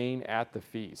remain at the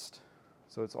feast.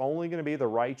 So it's only going to be the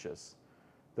righteous,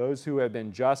 those who have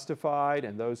been justified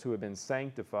and those who have been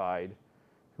sanctified,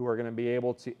 who are going to be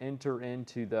able to enter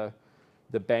into the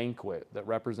banquet that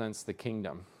represents the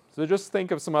kingdom. So just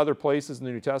think of some other places in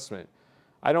the New Testament.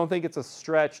 I don't think it's a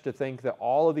stretch to think that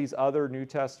all of these other New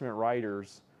Testament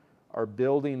writers are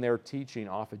building their teaching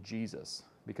off of Jesus,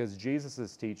 because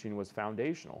Jesus' teaching was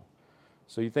foundational.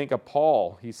 So you think of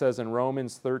Paul. He says in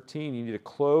Romans 13, you need to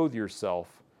clothe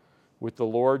yourself with the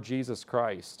Lord Jesus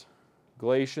Christ.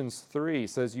 Galatians 3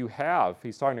 says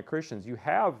he's talking to Christians, you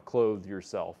have clothed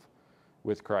yourself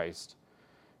with Christ.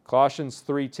 Colossians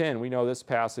 3:10, we know this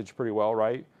passage pretty well,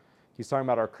 right? He's talking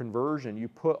about our conversion. You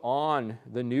put on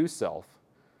the new self,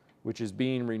 which is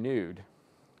being renewed.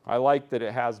 I like that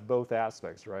it has both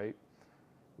aspects, right?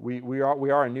 We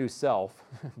are a new self,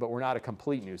 but we're not a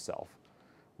complete new self.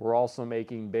 We're also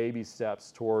making baby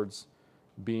steps towards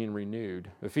being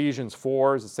renewed. Ephesians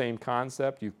 4 is the same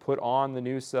concept. You put on the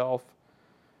new self.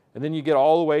 And then you get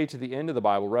all the way to the end of the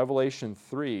Bible, Revelation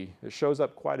 3. It shows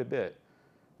up quite a bit.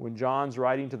 When John's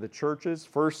writing to the churches,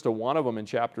 first to one of them in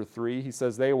chapter 3, he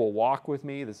says, they will walk with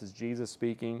me. This is Jesus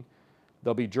speaking.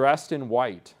 They'll be dressed in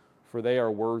white, for they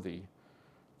are worthy.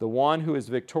 The one who is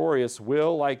victorious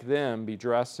will, like them, be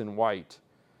dressed in white.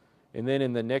 And then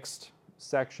in the next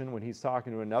section, when he's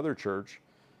talking to another church,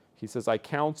 he says, I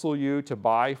counsel you to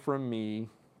buy from me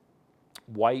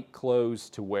white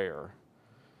clothes to wear.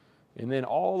 And then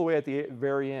all the way at the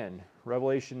very end,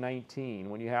 Revelation 19,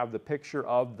 when you have the picture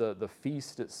of the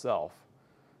feast itself,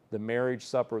 the marriage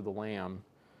supper of the Lamb,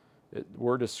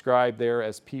 we're described there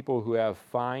as people who have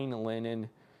fine linen,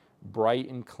 bright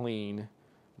and clean,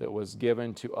 that was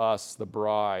given to us, the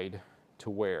bride, to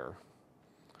wear.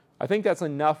 I think that's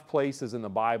enough places in the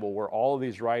Bible where all of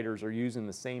these writers are using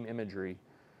the same imagery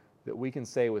that we can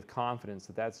say with confidence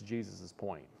that that's Jesus'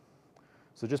 point.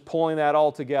 So just pulling that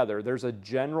all together, there's a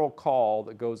general call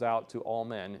that goes out to all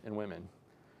men and women.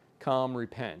 Come,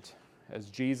 repent. As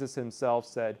Jesus himself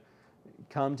said,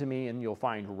 come to me and you'll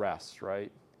find rest, right?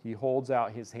 He holds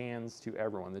out his hands to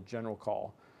everyone, the general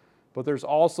call. But there's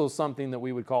also something that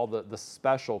we would call the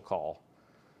special call.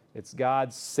 It's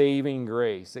God's saving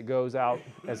grace. It goes out,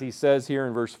 as he says here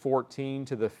in verse 14,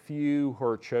 to the few who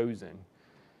are chosen.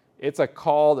 It's a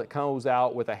call that comes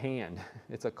out with a hand.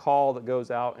 It's a call that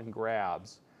goes out and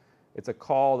grabs. It's a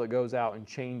call that goes out and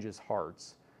changes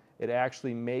hearts. It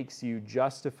actually makes you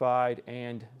justified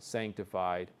and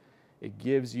sanctified. It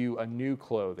gives you a new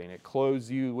clothing. It clothes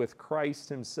you with Christ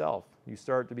himself. You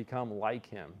start to become like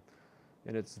him.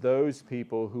 And it's those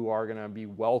people who are going to be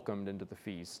welcomed into the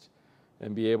feast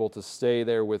and be able to stay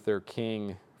there with their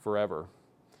king forever.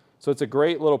 So it's a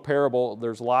great little parable.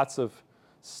 There's lots of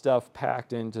stuff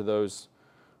packed into those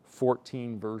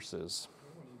 14 verses.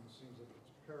 That one even seems like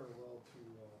it's parallel to,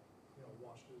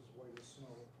 washed as white as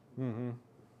snow. Mm-hmm.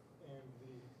 And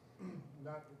the,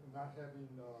 not having,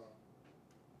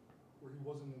 where he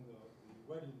wasn't in the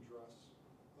wedding dress,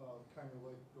 kind of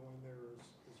like going there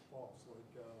is false. Like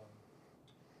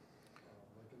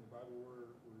in the Bible where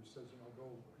he says, go,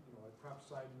 I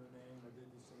prophesied in your name, I did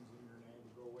these things in your name,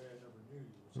 go away, I never knew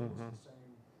you. So it's the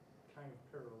same kind of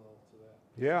parallel to that.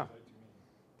 Yeah. Seems like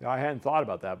to me. I hadn't thought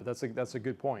about that, but that's a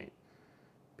good point.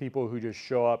 People who just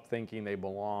show up thinking they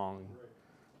belong, Right.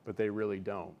 but they really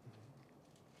don't.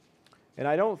 And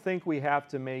I don't think we have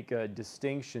to make a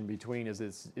distinction between is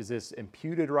this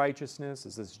imputed righteousness,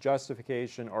 is this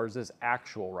justification, or is this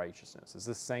actual righteousness? Is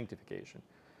this sanctification?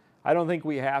 I don't think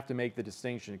we have to make the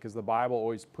distinction because the Bible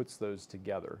always puts those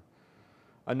together.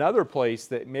 Another place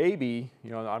that maybe, I'm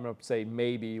going to say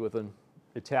maybe with an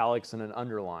italics and an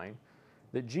underline,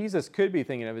 that Jesus could be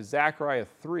thinking of is Zechariah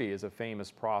 3 is a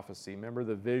famous prophecy. Remember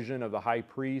the vision of the high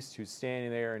priest who's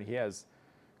standing there and he has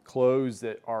clothes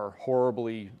that are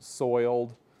horribly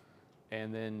soiled,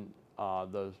 and then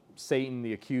Satan,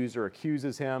 the accuser,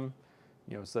 accuses him,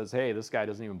 says, hey, this guy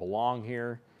doesn't even belong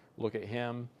here, look at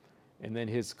him, and then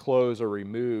his clothes are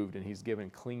removed and he's given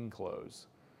clean clothes.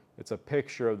 It's a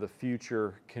picture of the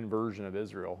future conversion of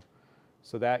Israel.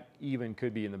 So that even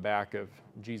could be in the back of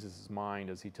Jesus' mind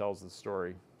as he tells the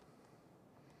story.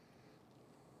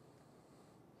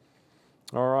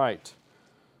 All right,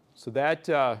 so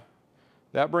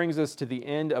that brings us to the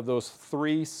end of those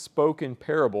 3 spoken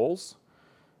parables.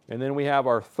 And then we have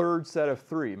our third set of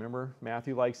 3. Remember,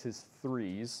 Matthew likes his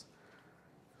 3s.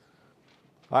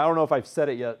 I don't know if I've said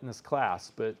it yet in this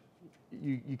class, but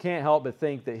you can't help but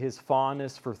think that his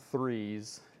fondness for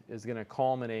 3s is going to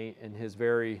culminate in his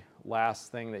very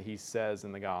last thing that he says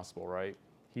in the gospel, right?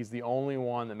 He's the only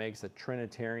one that makes a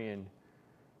Trinitarian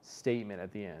statement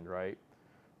at the end, right?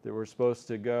 That we're supposed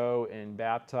to go and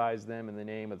baptize them in the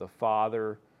name of the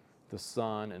Father, the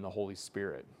Son, and the Holy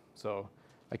Spirit. So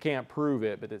I can't prove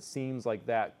it, but it seems like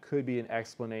that could be an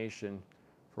explanation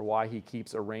for why he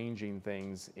keeps arranging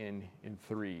things in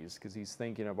 3s, because he's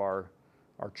thinking of our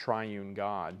triune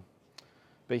God.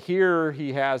 But here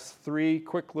he has 3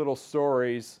 quick little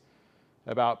stories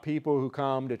about people who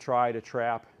come to try to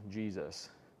trap Jesus.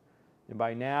 And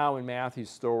by now in Matthew's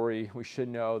story, we should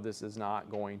know this is not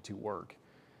going to work.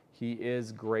 He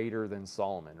is greater than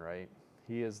Solomon, right?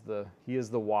 He is the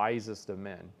wisest of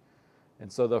men.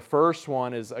 And so the first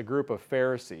one is a group of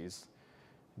Pharisees.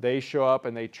 They show up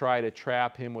and they try to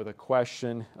trap him with a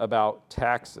question about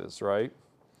taxes, right?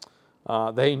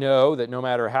 They know that no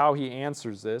matter how he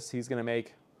answers this, he's going to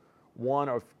make one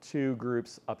of 2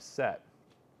 groups upset.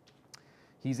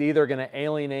 He's either going to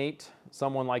alienate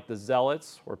someone like the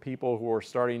Zealots, or people who are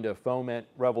starting to foment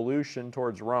revolution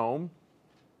towards Rome.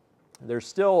 They're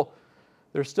still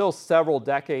several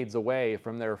decades away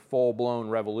from their full-blown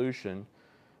revolution,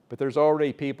 but there's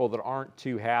already people that aren't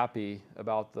too happy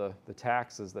about the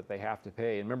taxes that they have to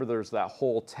pay. And remember, there's that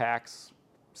whole tax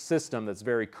system that's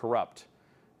very corrupt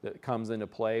that comes into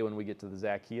play when we get to the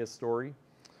Zacchaeus story.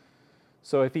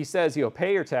 So if he says,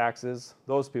 pay your taxes,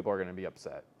 those people are going to be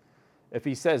upset. If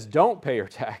he says, don't pay your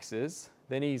taxes,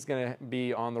 then he's going to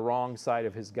be on the wrong side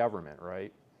of his government,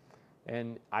 right?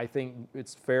 And I think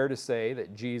it's fair to say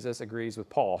that Jesus agrees with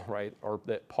Paul, right? Or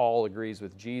that Paul agrees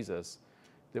with Jesus,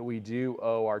 that we do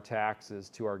owe our taxes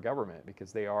to our government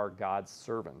because they are God's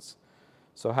servants.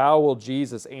 So how will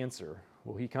Jesus answer?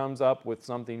 Well, he comes up with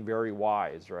something very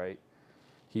wise, right?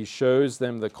 He shows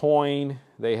them the coin.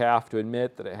 They have to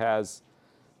admit that it has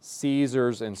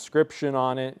Caesar's inscription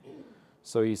on it.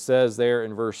 So he says there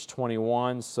in verse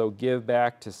 21, so give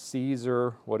back to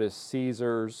Caesar what is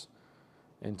Caesar's,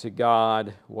 and to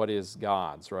God what is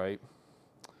God's, right?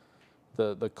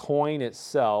 The coin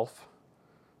itself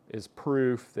is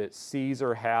proof that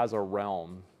Caesar has a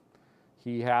realm.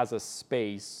 He has a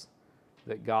space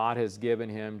that God has given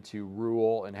him to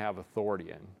rule and have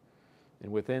authority in.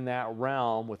 And within that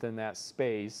realm, within that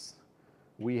space,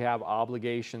 we have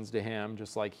obligations to him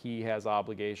just like he has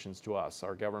obligations to us,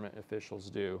 our government officials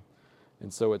do.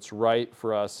 And so it's right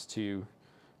for us to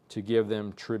give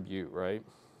them tribute, right?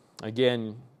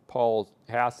 Again, Paul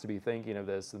has to be thinking of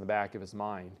this in the back of his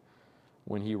mind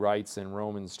when he writes in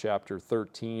Romans chapter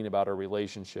 13 about our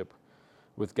relationship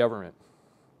with government.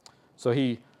 So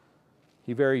he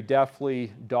very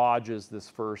deftly dodges this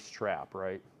first trap,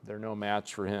 right? They're no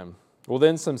match for him. Well,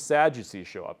 then some Sadducees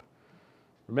show up.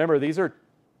 Remember, these are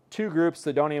 2 groups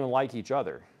that don't even like each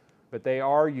other, but they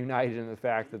are united in the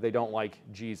fact that they don't like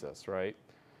Jesus, right?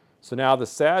 So now the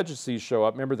Sadducees show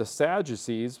up. Remember the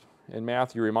Sadducees, and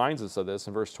Matthew reminds us of this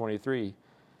in verse 23.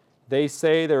 They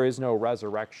say there is no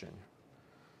resurrection.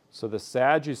 So the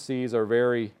Sadducees are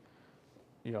very,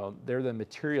 they're the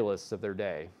materialists of their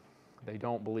day. They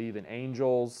don't believe in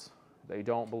angels. They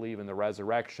don't believe in the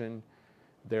resurrection.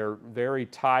 They're very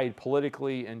tied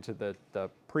politically into the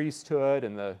priesthood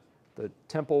and the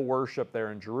temple worship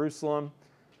there in Jerusalem.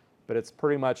 But it's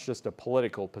pretty much just a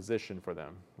political position for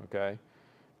them, okay?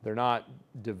 They're not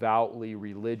devoutly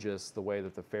religious the way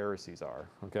that the Pharisees are,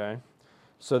 okay?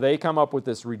 So they come up with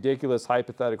this ridiculous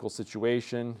hypothetical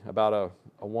situation about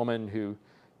a woman who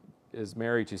is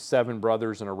married to 7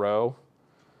 brothers in a row,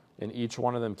 and each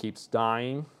one of them keeps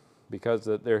dying because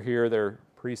they're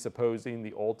presupposing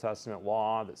the Old Testament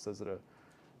law that says that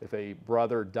if a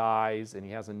brother dies and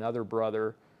he has another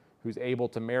brother who's able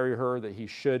to marry her, that he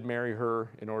should marry her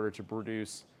in order to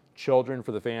produce children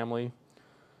for the family.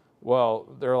 Well,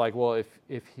 they're like, well,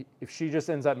 if she just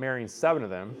ends up marrying 7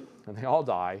 of them and they all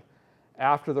die,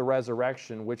 after the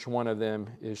resurrection, which one of them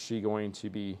is she going to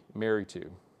be married to?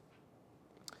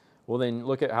 Well, then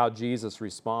look at how Jesus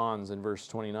responds in verse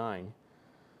 29.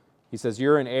 He says,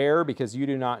 you're an error because you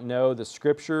do not know the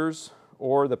Scriptures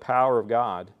or the power of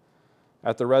God.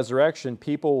 At the resurrection,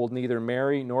 people will neither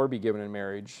marry nor be given in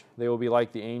marriage. They will be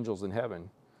like the angels in heaven.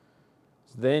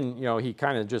 So then, he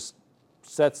kind of just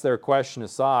sets their question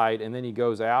aside, and then he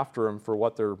goes after them for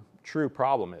what their true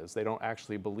problem is. They don't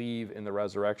actually believe in the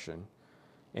resurrection.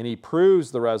 And he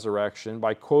proves the resurrection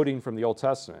by quoting from the Old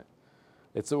Testament.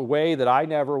 It's a way that I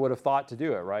never would have thought to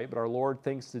do it, right? But our Lord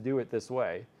thinks to do it this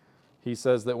way. He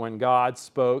says that when God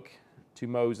spoke to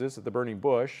Moses at the burning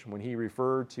bush, when he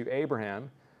referred to Abraham,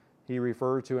 he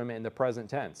referred to him in the present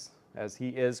tense, as he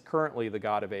is currently the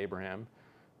God of Abraham,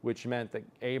 which meant that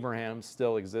Abraham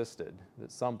still existed,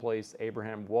 that someplace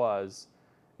Abraham was,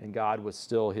 and God was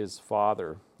still his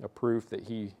father, a proof that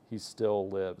he still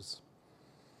lives.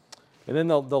 And then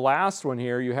the last one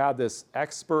here, you have this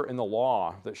expert in the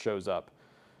law that shows up.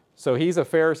 So he's a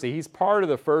Pharisee. He's part of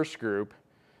the first group,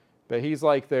 but he's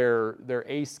like their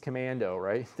ace commando,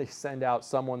 right? They send out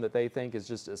someone that they think is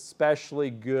just especially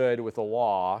good with the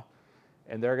law,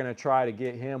 and they're going to try to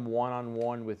get him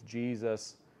one-on-one with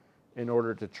Jesus in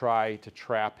order to try to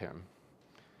trap him.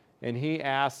 And he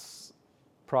asks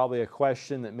probably a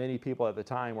question that many people at the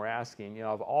time were asking,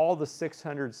 of all the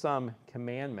 600 some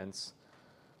commandments,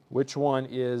 which one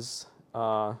is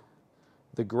the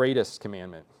greatest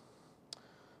commandment?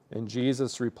 And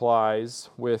Jesus replies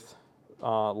with,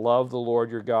 love the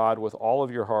Lord your God with all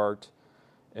of your heart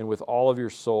and with all of your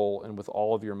soul and with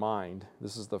all of your mind.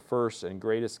 This is the first and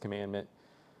greatest commandment.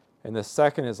 And the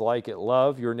second is like it,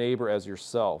 love your neighbor as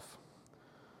yourself.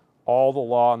 All the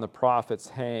law and the prophets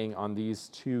hang on these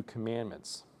 2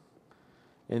 commandments.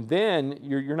 And then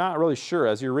you're not really sure.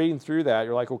 As you're reading through that,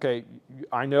 you're like, okay,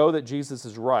 I know that Jesus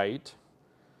is right,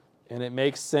 and it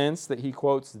makes sense that he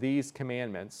quotes these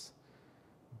commandments,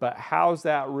 but how's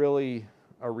that really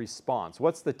a response?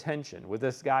 What's the tension? Would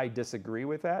this guy disagree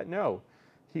with that? No,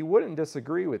 he wouldn't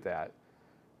disagree with that.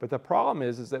 But the problem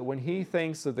is that when he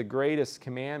thinks of the greatest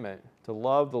commandment, to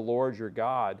love the Lord your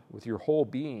God with your whole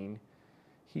being,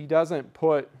 he doesn't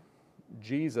put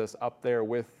Jesus up there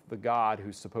with the God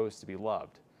who's supposed to be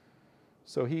loved.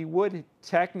 So he would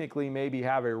technically maybe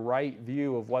have a right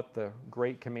view of what the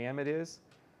great commandment is,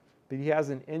 but he has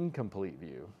an incomplete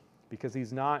view because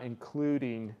he's not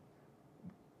including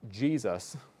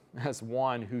Jesus as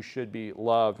one who should be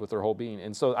loved with their whole being.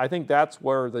 And so I think that's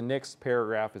where the next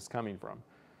paragraph is coming from.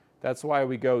 That's why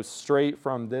we go straight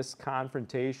from this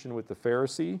confrontation with the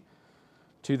Pharisee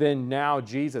to then now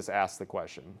Jesus asks the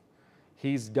question.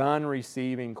 He's done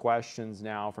receiving questions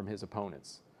now from his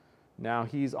opponents. Now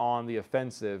he's on the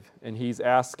offensive and he's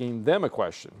asking them a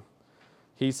question.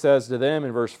 He says to them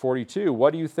in verse 42,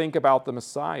 what do you think about the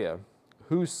Messiah?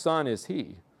 Whose son is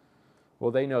he?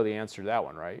 Well, they know the answer to that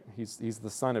one, right? He's the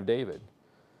son of David.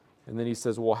 And then he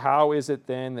says, well, how is it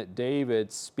then that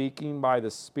David, speaking by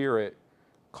the Spirit,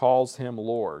 calls him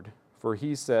Lord? For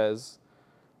he says,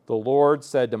 the Lord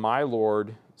said to my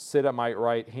Lord, sit at my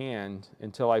right hand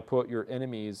until I put your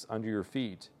enemies under your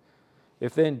feet.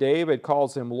 If then David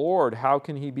calls him Lord, how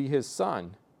can he be his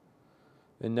son?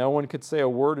 And no one could say a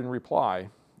word in reply.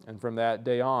 And from that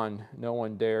day on, no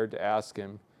one dared to ask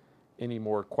him any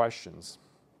more questions.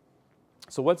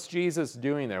 So what's Jesus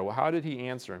doing there? Well, how did he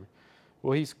answer him?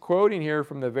 Well, he's quoting here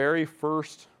from the very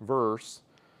first verse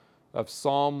of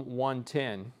Psalm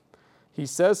 110. He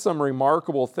says some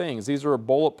remarkable things. These are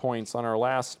bullet points on our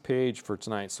last page for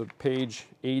tonight. So page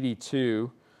 82,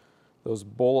 those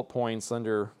bullet points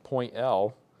under point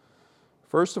L.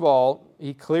 First of all,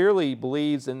 he clearly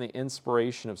believes in the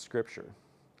inspiration of Scripture.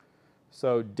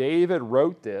 So David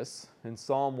wrote this in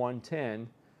Psalm 110,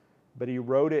 but he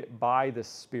wrote it by the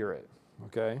Spirit.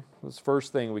 Okay? That's the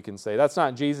first thing we can say. That's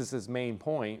not Jesus' main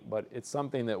point, but it's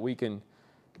something that we can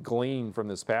glean from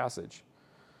this passage.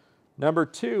 Number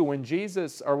two, when David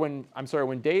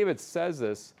says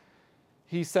this,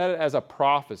 he said it as a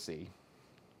prophecy.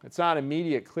 It's not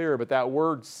immediate clear, but that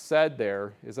word said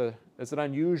there is an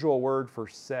unusual word for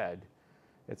said.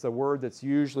 It's a word that's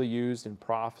usually used in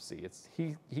prophecy.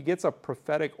 He gets a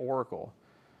prophetic oracle.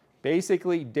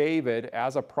 Basically, David,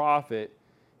 as a prophet,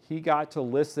 he got to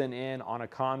listen in on a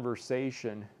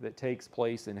conversation that takes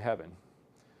place in heaven.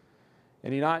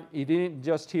 And he didn't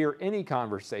just hear any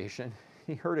conversation.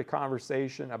 He heard a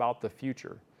conversation about the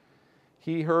future.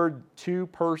 He heard two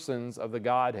persons of the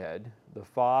Godhead, the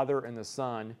Father and the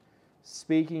Son,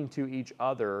 speaking to each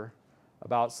other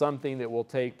about something that will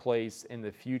take place in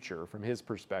the future from his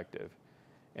perspective.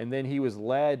 And then he was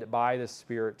led by the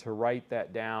Spirit to write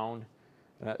that down,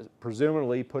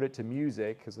 presumably put it to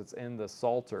music because it's in the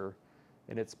Psalter,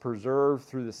 and it's preserved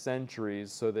through the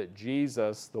centuries so that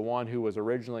Jesus, the one who was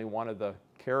originally one of the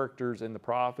characters in the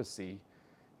prophecy,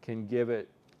 can give it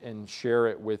and share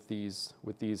it with these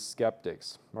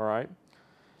skeptics. All right?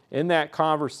 In that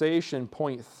conversation,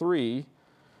 point 3,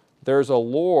 there's a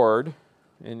Lord,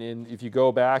 and if you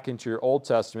go back into your Old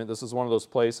Testament, this is one of those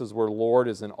places where Lord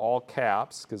is in all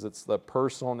caps because it's the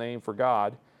personal name for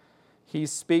God.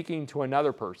 He's speaking to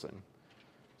another person.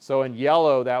 So in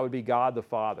yellow, that would be God the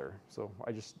Father. So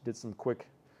I just did some quick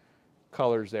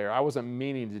colors there. I wasn't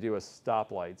meaning to do a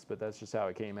stoplights, but that's just how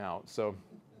it came out. So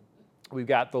we've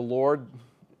got the Lord,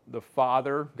 the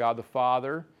Father, God the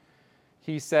Father.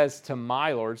 He says to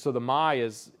my Lord. So the my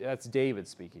that's David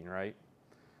speaking, right?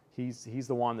 He's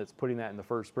the one that's putting that in the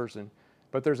first person.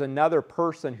 But there's another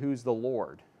person who's the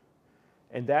Lord.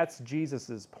 And that's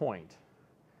Jesus' point.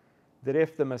 That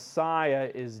if the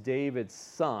Messiah is David's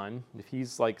son, if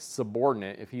he's like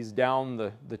subordinate, if he's down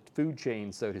the food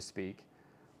chain, so to speak,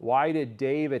 why did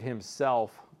David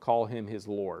himself call him his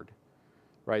Lord?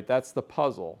 Right? That's the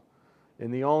puzzle.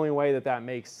 And the only way that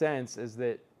makes sense is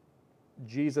that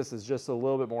Jesus is just a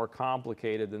little bit more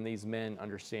complicated than these men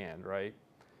understand, right?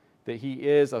 That he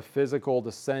is a physical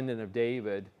descendant of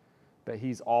David, but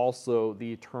he's also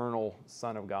the eternal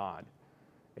Son of God.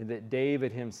 And that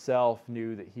David himself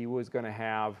knew that he was going to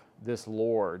have this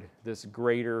Lord, this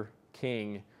greater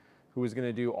king, who was going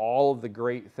to do all of the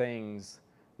great things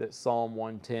that Psalm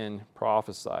 110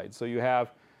 prophesied. So you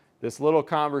have this little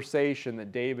conversation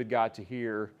that David got to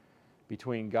hear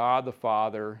between God the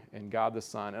Father and God the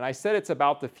Son. And I said it's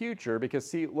about the future because,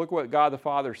 see, look what God the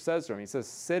Father says to him. He says,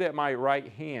 "Sit at my right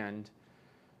hand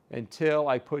until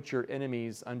I put your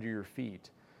enemies under your feet."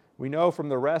 We know from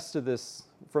the rest of the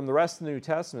New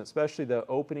Testament, especially the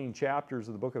opening chapters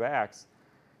of the book of Acts,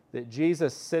 that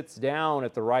Jesus sits down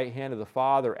at the right hand of the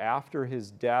Father after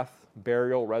his death,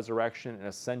 burial, resurrection, and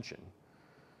ascension.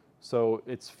 So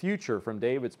it's future from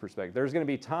David's perspective. There's going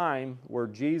to be time where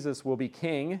Jesus will be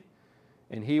king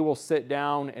and he will sit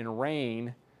down and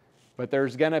reign, but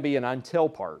there's going to be an until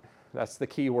part. That's the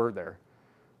key word there.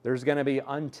 There's going to be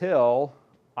until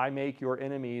I make your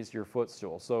enemies your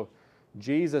footstool. So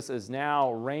Jesus is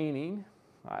now reigning.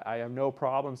 I have no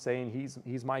problem saying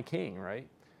he's my king, right?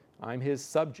 I'm his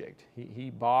subject. He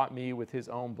bought me with his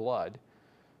own blood.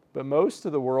 But most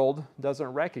of the world doesn't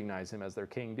recognize him as their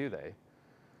king, do they?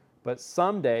 But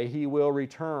someday he will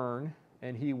return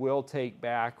and he will take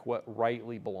back what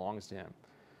rightly belongs to him.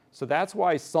 So that's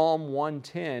why Psalm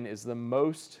 110 is the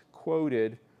most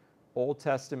quoted Old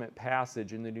Testament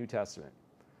passage in the New Testament.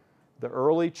 The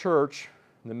early church,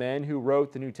 the men who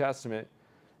wrote the New Testament,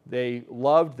 they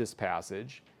loved this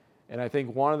passage. And I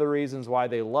think one of the reasons why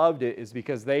they loved it is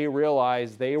because they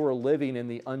realized they were living in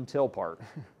the until part.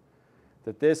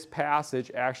 That this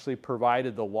passage actually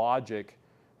provided the logic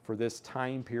for this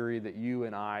time period that you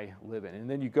and I live in. And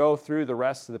then you go through the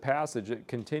rest of the passage, it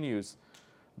continues.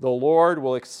 The Lord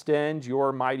will extend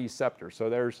your mighty scepter. So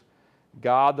there's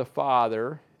God the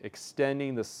Father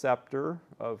extending the scepter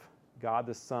of God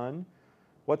the Son.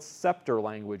 What's scepter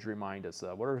language remind us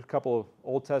of? What are a couple of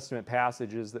Old Testament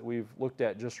passages that we've looked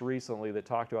at just recently that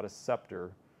talked about a scepter?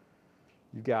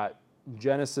 You've got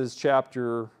Genesis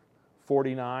chapter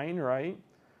 49, right?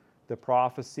 The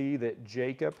prophecy that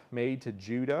Jacob made to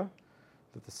Judah,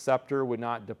 that the scepter would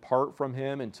not depart from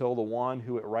him until the one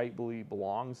who it rightfully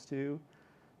belongs to.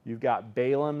 You've got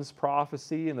Balaam's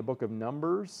prophecy in the book of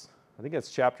Numbers. I think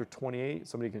that's chapter 28.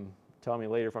 Somebody can tell me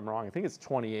later if I'm wrong. I think it's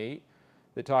 28.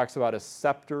 That talks about a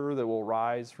scepter that will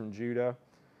rise from Judah.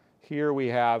 Here we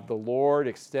have the Lord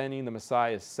extending the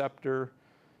Messiah's scepter.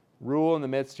 Rule in the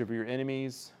midst of your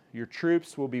enemies. Your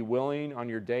troops will be willing on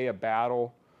your day of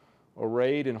battle.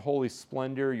 Arrayed in holy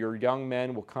splendor, your young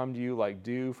men will come to you like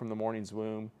dew from the morning's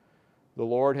womb. The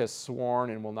Lord has sworn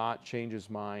and will not change his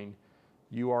mind.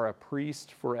 You are a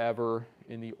priest forever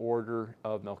in the order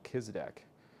of Melchizedek.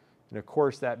 And of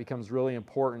course, that becomes really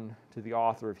important to the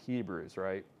author of Hebrews,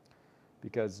 right?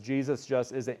 Because Jesus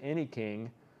just isn't any king,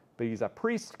 but he's a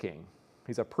priest king.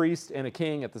 He's a priest and a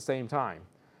king at the same time.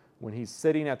 When he's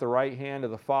sitting at the right hand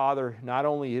of the Father, not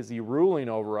only is he ruling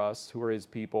over us, who are his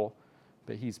people,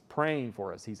 but he's praying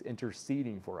for us. He's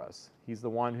interceding for us. He's the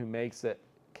one who makes it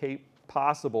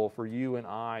possible for you and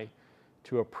I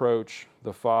to approach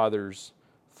the Father's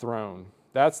throne.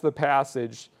 That's the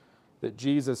passage that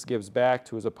Jesus gives back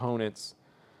to his opponents,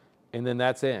 and then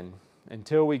that's in.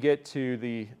 Until we get to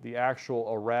the actual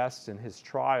arrest and his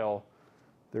trial,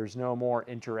 there's no more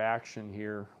interaction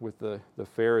here with the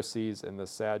Pharisees and the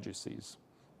Sadducees.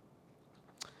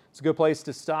 It's a good place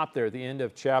to stop there, the end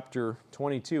of chapter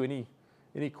 22.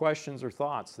 Any questions or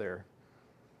thoughts there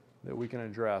that we can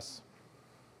address?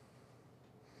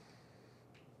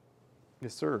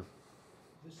 Yes, sir.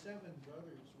 The 7 brothers,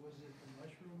 was it the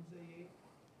mushrooms they ate?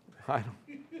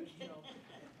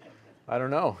 I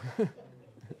don't know.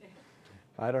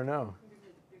 I don't know.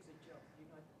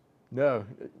 No,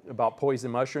 about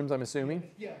poison mushrooms, I'm assuming?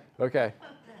 Yeah. Okay.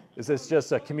 Is this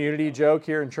just a community joke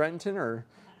here in Trenton, or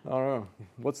I don't know?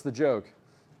 What's the joke?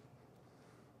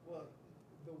 Well,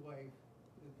 the wife,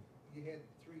 you had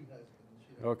 3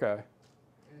 husbands, Okay.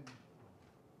 And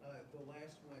the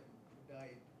last one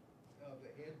died of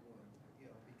a head wound,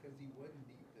 because he wouldn't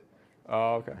eat the mushrooms.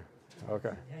 Oh, okay.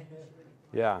 Okay.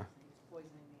 Yeah.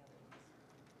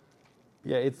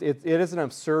 Yeah, it is an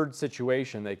absurd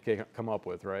situation they come up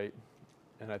with, right?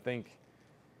 And I think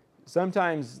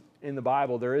sometimes in the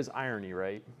Bible there is irony,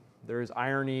 right? There is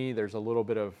irony, there's a little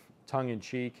bit of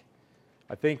tongue-in-cheek.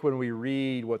 I think when we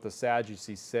read what the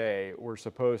Sadducees say, we're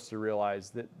supposed to realize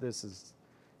that this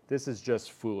is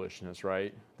just foolishness,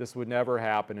 right? This would never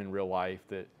happen in real life,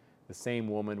 that the same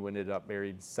woman would end up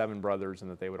married 7 brothers and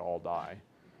that they would all die.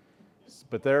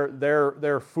 But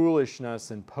their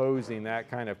foolishness in posing that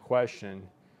kind of question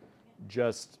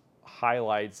just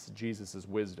highlights Jesus'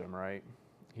 wisdom, right?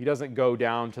 He doesn't go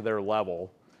down to their level.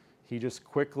 He just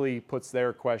quickly puts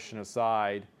their question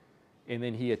aside, and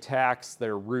then he attacks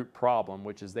their root problem,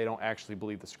 which is they don't actually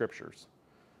believe the scriptures,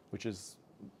 which is,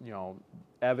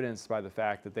 evidenced by the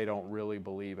fact that they don't really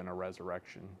believe in a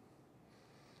resurrection.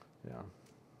 Yeah.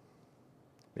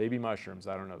 Maybe mushrooms,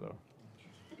 I don't know though.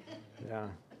 Yeah.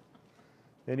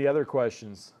 Any other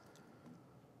questions?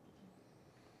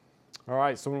 All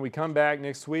right, so when we come back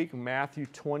next week, Matthew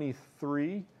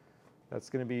 23, that's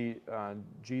going to be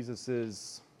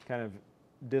Jesus' kind of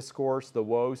discourse, the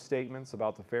woe statements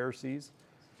about the Pharisees.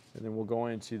 And then we'll go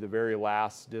into the very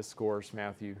last discourse,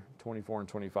 Matthew 24 and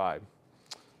 25.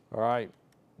 All right,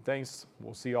 thanks.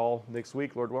 We'll see you all next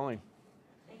week, Lord willing.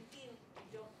 Thank you.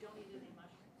 Don't eat any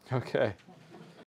mushrooms. Okay.